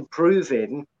whilst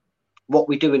improving what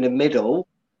we do in the middle,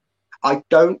 I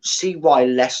don't see why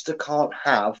Leicester can't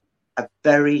have a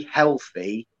very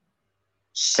healthy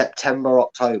September,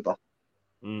 October.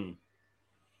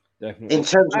 Definitely. In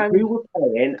terms of who we're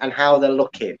playing and how they're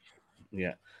looking.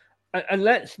 Yeah. And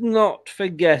let's not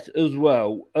forget as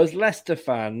well, as Leicester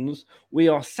fans, we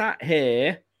are sat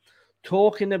here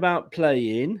talking about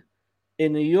playing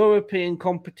in a European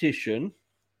competition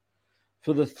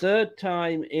for the third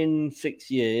time in 6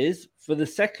 years, for the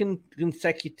second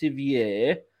consecutive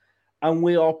year, and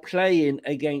we are playing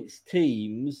against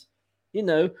teams,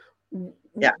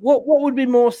 what would be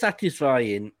more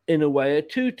satisfying in a way, a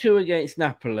 2-2 against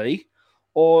Napoli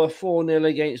or a 4-0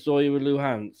 against Zoya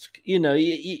Luhansk?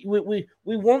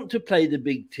 We want to play the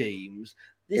big teams.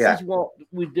 This is what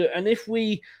we do. And if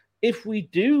we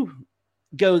do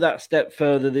go that step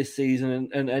further this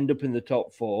season and end up in the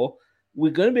top 4, we're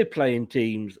going to be playing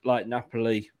teams like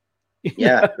Napoli. We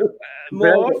don't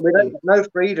get no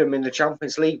freedom in the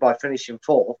Champions League by finishing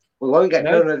 4th. We won't get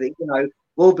none of the.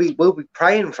 We'll be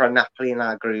praying for a Napoli in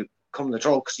our group come the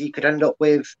draw, because you could end up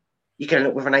with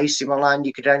an AC Milan,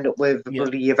 you could end up with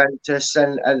bloody Juventus,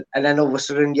 and then all of a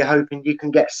sudden you're hoping you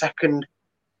can get second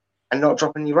and not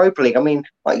drop in the Europa League. I mean,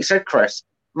 like you said, Chris,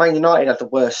 Man United had the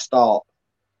worst start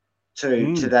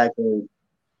to their group.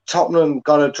 Tottenham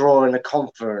got a draw in a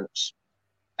conference.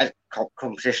 A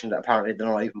competition that apparently they're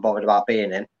not even bothered about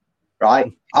being in,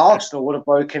 right? Arsenal would have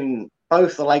broken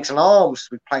both the legs and arms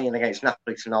to be playing against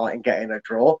Napoli tonight and getting a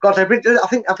draw. God, I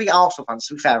think Arsenal fans,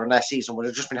 to be fair, in their season would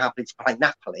have just been happy to play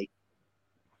Napoli.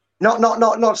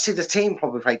 Not see the team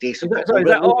probably play decent. Sorry, is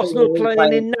that Arsenal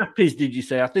playing in nappies, did you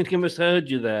say? I think I misheard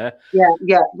you there.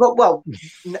 Yeah. Well,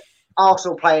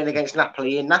 Arsenal playing against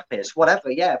Napoli in nappies,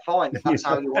 whatever. Yeah, fine. If that's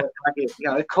how you want to play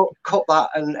it, cut that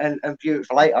and view it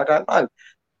for later. I don't know.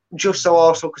 Just so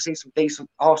Arsenal could see some decent,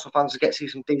 Arsenal fans would get to see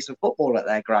some decent football at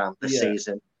their ground this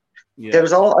season. Yeah. There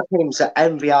was a lot of teams that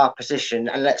envy our position,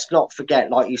 and let's not forget,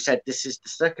 like you said, this is the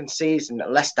second season that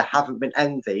Leicester haven't been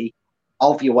envy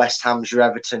of your West Hams, your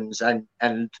Evertons,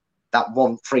 and that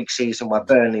one freak season where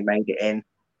Burnley made it in.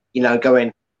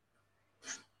 Going,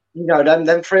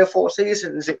 them 3 or 4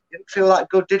 seasons, it didn't feel that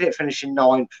good, did it? Finishing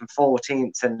 9th and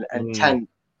 14th and 10th,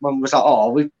 when it was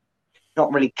like, we've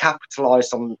not really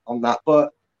capitalised on that,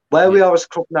 but. Where we are as a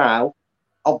club now,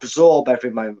 absorb every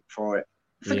moment for it.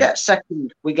 Forget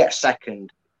second, we get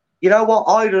second. You know what?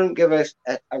 I don't give a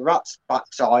rat's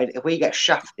backside if we get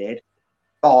shafted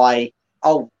by,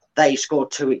 they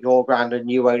scored 2 at your ground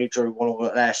and you only drew 1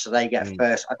 at there, so they get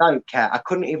first. I don't care. I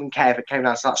couldn't even care if it came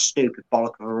down to that stupid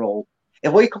bollock of a rule.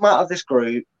 If we come out of this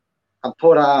group and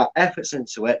put our efforts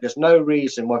into it, there's no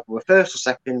reason whether we're first or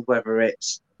second, whether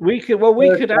it's... We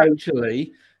could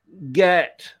actually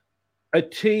get a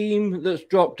team that's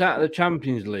dropped out of the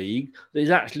Champions League that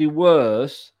is actually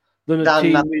worse than a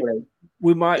team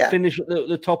we might finish at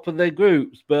the top of their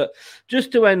groups. But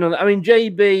just to end on that, I mean,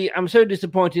 JB, I'm so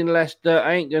disappointed in Leicester.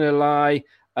 I ain't going to lie.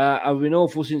 I've been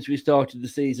awful since we started the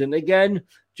season. Again,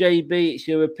 JB, it's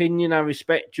your opinion. I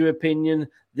respect your opinion.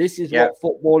 This is what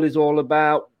football is all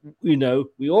about. You know,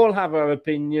 we all have our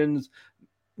opinions.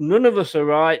 None of us are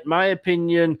right. My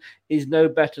opinion is no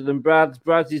better than Brad's.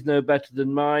 Brad's is no better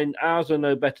than mine. Ours are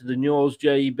no better than yours,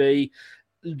 JB.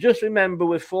 Just remember,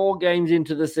 we're 4 games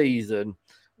into the season.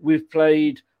 We've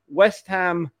played West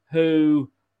Ham,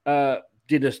 who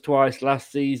did us twice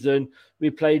last season. We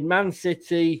played Man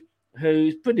City,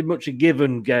 who's pretty much a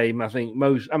given game, I think.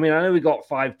 I know we got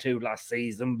 5-2 last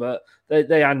season, but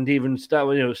they hadn't even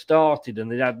started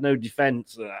and they had no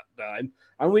defence at that time.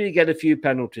 And we did get a few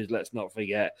penalties, let's not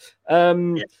forget.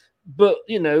 But,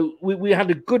 you know, we had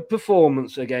a good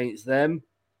performance against them.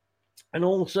 And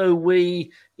also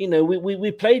we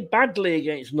played badly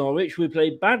against Norwich. We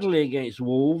played badly against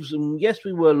Wolves. And yes,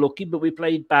 we were lucky, but we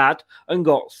played bad and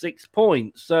got 6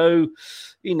 points. So,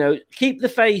 you know, keep the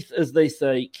faith, as they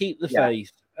say. Keep the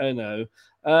faith. I know.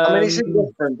 it's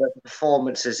different, but the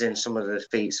performances in some of the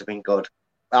defeats have been good.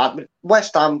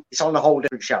 West Ham, it's on a whole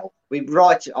different shelf. We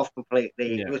write it off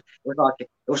completely. Yeah. It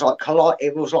was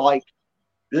like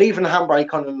leaving the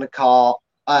handbrake on in the car,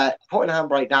 putting the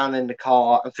handbrake down in the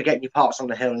car and forgetting your parts on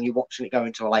the hill and you're watching it go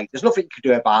into a lake. There's nothing you could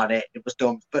do about it. It was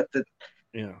done. But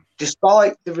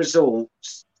despite the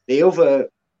results, the other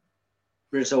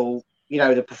result, you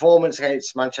know, the performance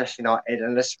against Manchester United,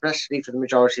 and especially for the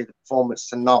majority of the performance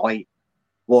tonight,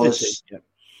 was City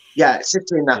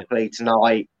and Napoli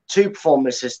tonight. 2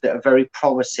 performances that are very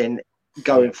promising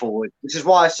going forward. Which is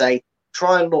why I say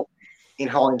try and look in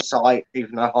hindsight,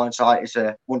 even though hindsight is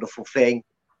a wonderful thing.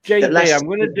 JB, I'm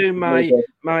going to do my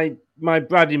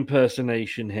Brad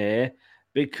impersonation here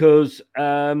because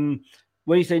when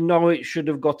you say Norwich should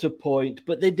have got a point,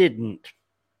 but they didn't.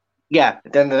 Yeah,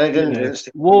 then they didn't.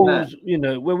 Wolves, you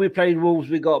know, when we played Wolves,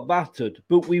 we got battered,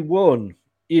 but we won.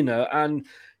 You know, and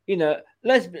you know,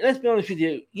 let's be honest with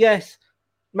you. Yes,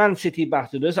 Man City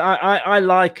battered us. I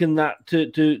liken that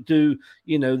to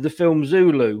you know, the film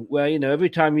Zulu, where, you know, every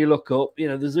time you look up, you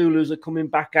know, the Zulus are coming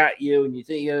back at you, and you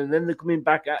think, you know, and then they're coming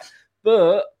back at.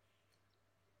 But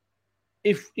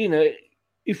if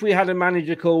we had a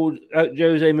manager called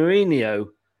Jose Mourinho,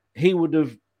 he would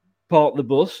have parked the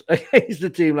bus against a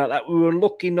team like that. We were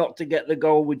lucky not to get the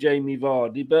goal with Jamie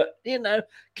Vardy, but, you know,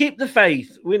 keep the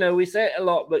faith. We know we say it a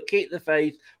lot, but keep the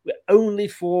faith. We're only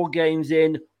 4 games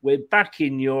in. We're back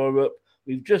in Europe.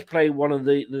 We've just played one of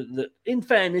the in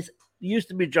fairness, used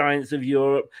to be giants of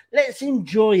Europe. Let's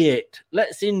enjoy it.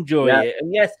 Let's enjoy it.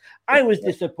 And yes, I was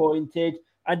disappointed.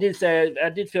 I did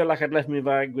feel like I'd left my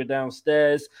Viagra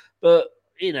downstairs, but,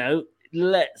 you know,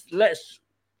 let's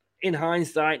in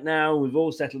hindsight now, we've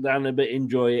all settled down a bit,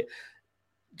 enjoy it.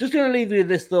 Just going to leave you with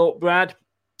this thought, Brad.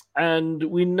 And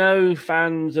we know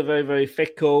fans are very, very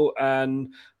fickle.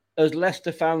 And as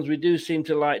Leicester fans, we do seem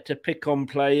to like to pick on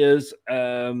players.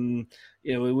 You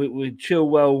know, we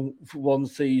Chilwell for one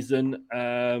season.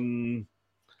 Yeah,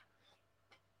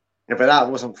 but that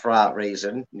wasn't for that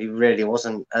reason. He really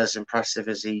wasn't as impressive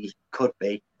as he could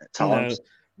be at times.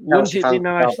 No. Wouldn't it be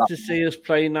nice to see us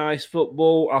play nice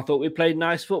football? I thought we played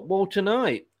nice football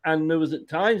tonight. And there was at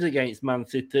times against Man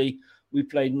City, we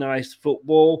played nice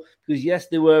football. Because, yes,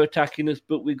 they were attacking us,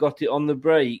 but we got it on the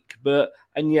break.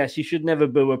 And, yes, you should never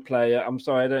boo a player. I'm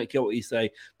sorry, I don't care what you say.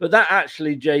 But that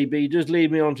actually, JB, does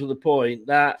lead me on to the point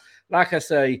that, like I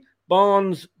say,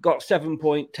 Barnes got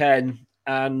 7.10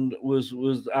 and was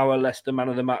our Leicester man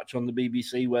of the match on the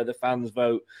BBC where the fans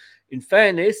vote. In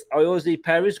fairness, Ayoze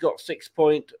Perez got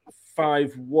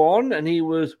 6.51 and he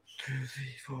was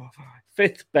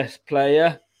 5th best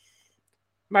player.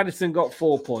 Maddison got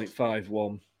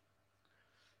 4.51.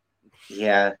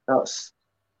 Yeah, that's...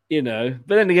 You know,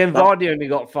 but then again, Vardy only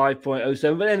got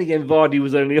 5.07. But then again, Vardy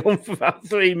was only on for about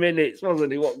 3 minutes,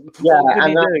 wasn't he? What could he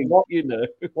do? You know,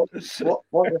 what does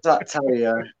that tell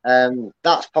you?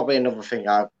 That's probably another thing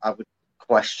I would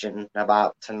question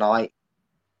about tonight.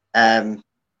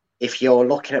 If you're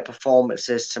looking at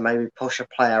performances to maybe push a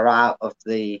player out of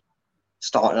the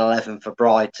starting 11 for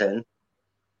Brighton,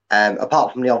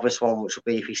 apart from the obvious one, which will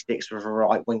be if he sticks with a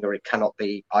right winger, it cannot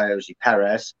be Ayoze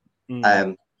Perez.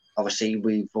 Obviously,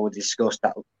 we've already discussed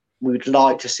that we would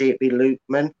like to see it be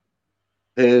Lookman,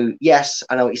 who, yes,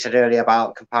 I know what you said earlier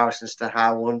about comparisons to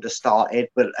how Under started,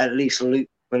 but at least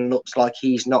Lookman looks like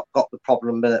he's not got the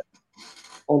problem that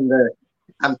Under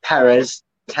and Perez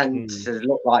tend to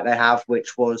look like they have,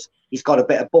 which was he's got a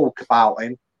bit of bulk about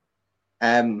him.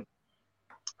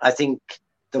 I think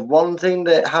the one thing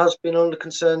that has been under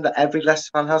concern that every Leicester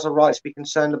fan has a right to be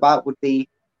concerned about would be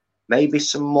maybe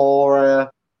some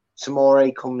more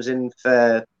comes in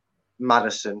for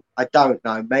Maddison. I don't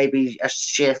know. Maybe a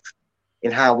shift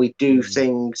in how we do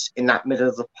things in that middle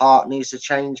of the park needs to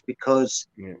change, because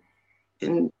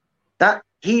that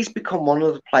he's become one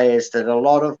of the players that a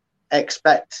lot of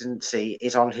expectancy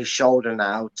is on his shoulder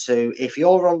now. To if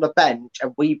you're on the bench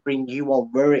and we bring you on,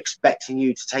 we're expecting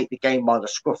you to take the game by the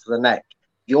scruff of the neck.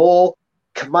 You're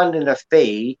commanding a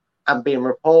fee and being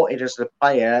reported as the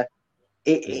player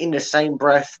in the same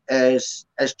breath as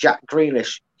Jack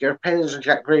Grealish. Your opinions on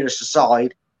Jack Grealish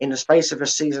aside, in the space of a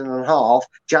season and a half,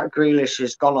 Jack Grealish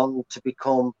has gone on to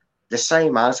become the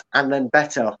same as and then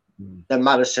better than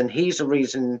Maddison. He's the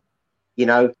reason,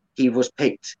 he was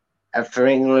picked for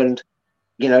England.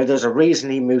 There's a reason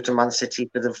he moved to Man City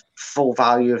for the full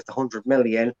value of the 100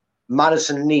 million.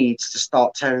 Maddison needs to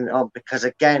start turning it on, because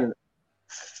again,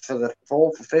 for the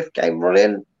fourth or fifth game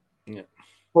running,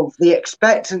 of the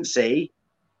expectancy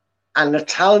and the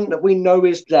talent that we know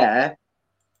is there,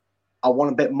 I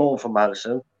want a bit more from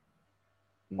Maddison,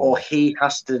 or he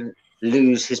has to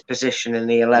lose his position in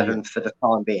the 11 for the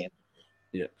time being.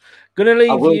 Yeah. Going to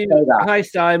leave you. Hi,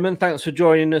 Simon. Thanks for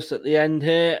joining us at the end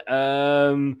here.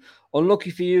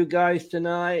 Unlucky for you guys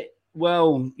tonight.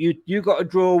 Well, you got a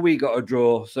draw, we got a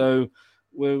draw. So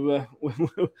we're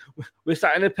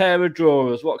sat in a pair of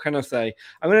drawers. What can I say?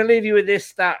 I'm going to leave you with this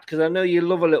stat, because I know you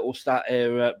love a little stat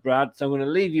here, Brad. So I'm going to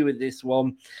leave you with this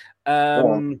one.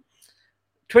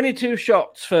 22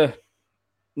 shots for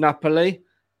Napoli,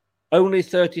 only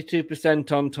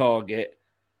 32% on target.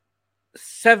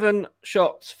 7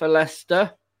 shots for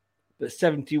Leicester, but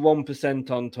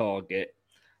 71% on target.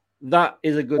 That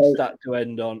is a good stat to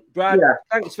end on. Brad,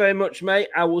 thanks very much, mate.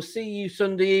 I will see you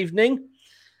Sunday evening.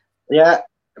 Yeah,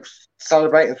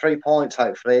 celebrating 3 points,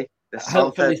 hopefully.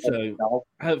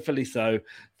 Hopefully so.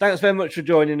 Thanks very much for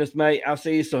joining us, mate. I'll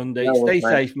see you Sunday. Stay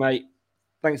safe, mate.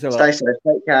 Thanks a lot. Stay safe.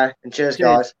 Take care. And cheers.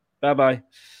 Guys. Bye-bye.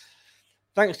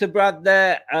 Thanks to Brad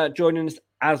there, joining us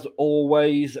as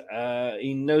always.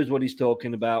 He knows what he's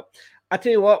talking about. I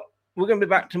tell you what, we're going to be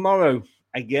back tomorrow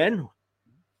again.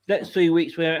 Next 3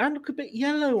 weeks, I look a bit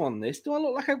yellow on this. Do I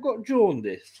look like I've got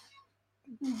jaundice?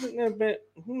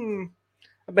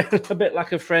 A bit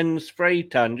like a friend's spray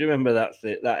tan. Do you remember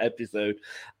that episode?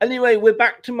 Anyway, we're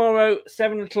back tomorrow,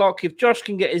 7 o'clock. If Josh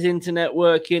can get his internet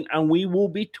working, and we will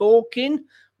be talking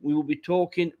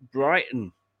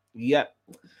Brighton. Yep.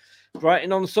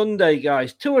 Brighton on Sunday,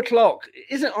 guys. 2 o'clock.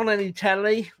 Isn't on any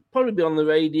telly. Probably be on the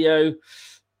radio.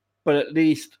 But at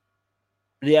least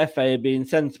the FA are being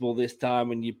sensible this time.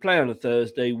 When you play on a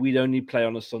Thursday, we'd only play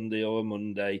on a Sunday or a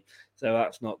Monday. So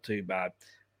that's not too bad.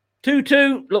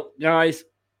 2-2. Look, guys.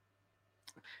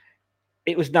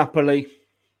 It was Napoli.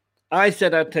 I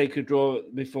said I'd take a draw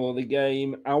before the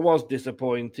game. I was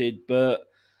disappointed, but,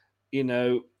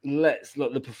 let's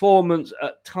look. The performance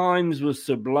at times was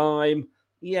sublime.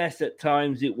 Yes, at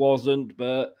times it wasn't,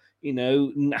 but, we're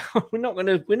not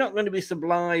going to be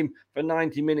sublime for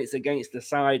 90 minutes against the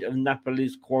side of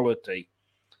Napoli's quality.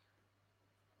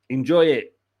 Enjoy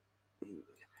it.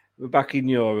 We're back in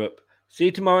Europe. See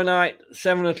you tomorrow night,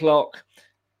 7 o'clock.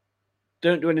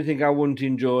 Don't do anything I wouldn't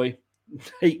enjoy.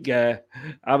 Take care.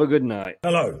 Have a good night.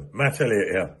 Hello, Matt Elliott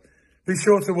here. Be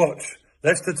sure to watch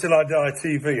Leicester Till I Die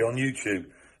TV on YouTube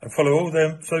and follow all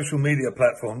them social media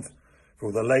platforms for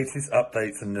all the latest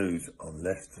updates and news on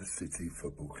Leicester City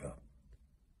Football Club.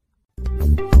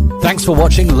 Thanks for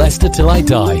watching Leicester Till I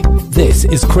Die. This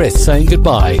is Chris saying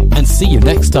goodbye, and see you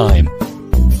next time.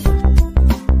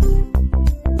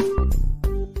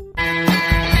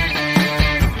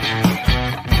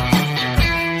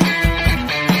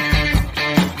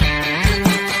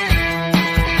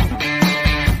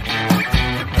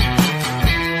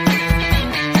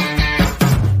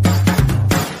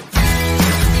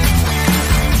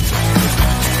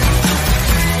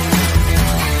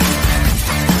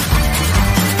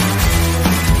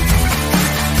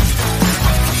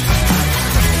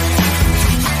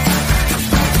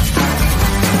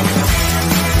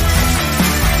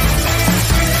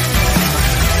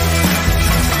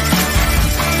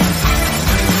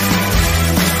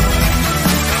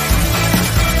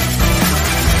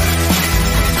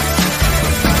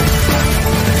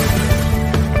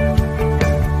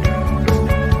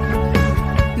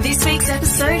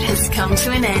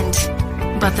 To an end.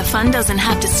 But the fun doesn't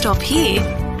have to stop here.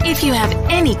 If you have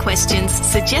any questions,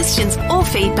 suggestions or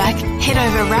feedback, head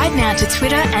over right now to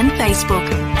Twitter and Facebook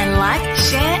and like,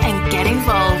 share and get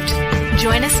involved.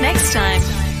 Join us next time.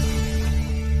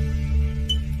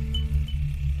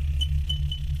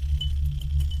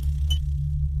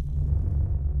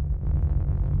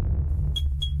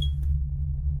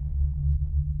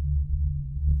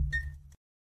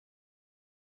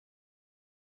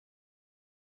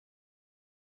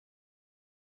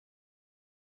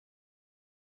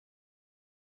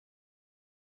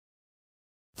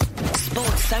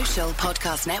 Sports Social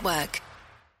Podcast Network.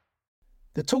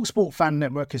 The TalkSport Fan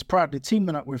Network is proudly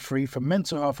teaming up with Free for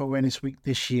Mental Health Awareness Week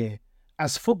this year.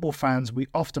 As football fans, we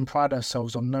often pride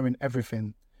ourselves on knowing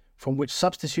everything, from which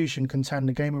substitution can turn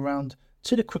the game around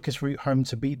to the quickest route home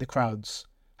to beat the crowds.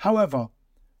 However,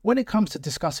 when it comes to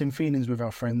discussing feelings with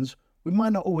our friends, we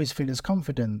might not always feel as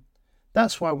confident.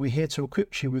 That's why we're here to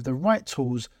equip you with the right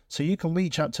tools so you can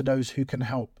reach out to those who can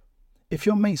help. If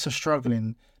your mates are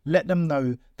struggling, let them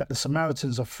know that the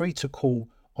Samaritans are free to call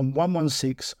on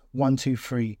 116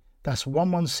 123. That's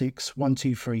 116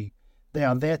 123. They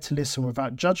are there to listen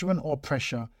without judgment or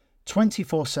pressure,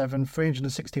 24/7,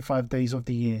 365 days of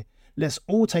the year. Let's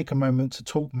all take a moment to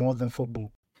talk more than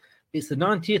football. It's the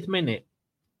 90th minute.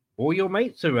 All your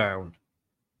mates around.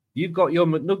 You've got your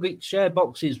McNugget share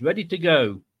boxes ready to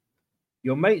go.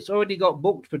 Your mates already got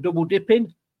booked for double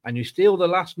dipping, and you steal the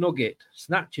last nugget,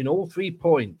 snatching all 3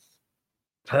 points.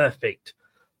 Perfect.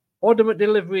 Order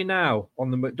McDelivery now on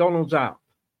the McDonald's app.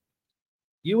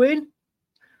 You in?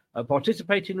 At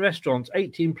participating restaurants,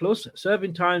 18 plus,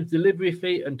 serving times, delivery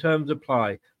fee and terms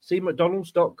apply. See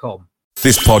mcdonalds.com.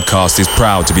 This podcast is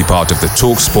proud to be part of the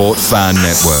TalkSport Fan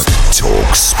Network.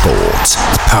 TalkSport.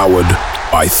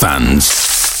 Powered by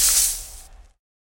fans.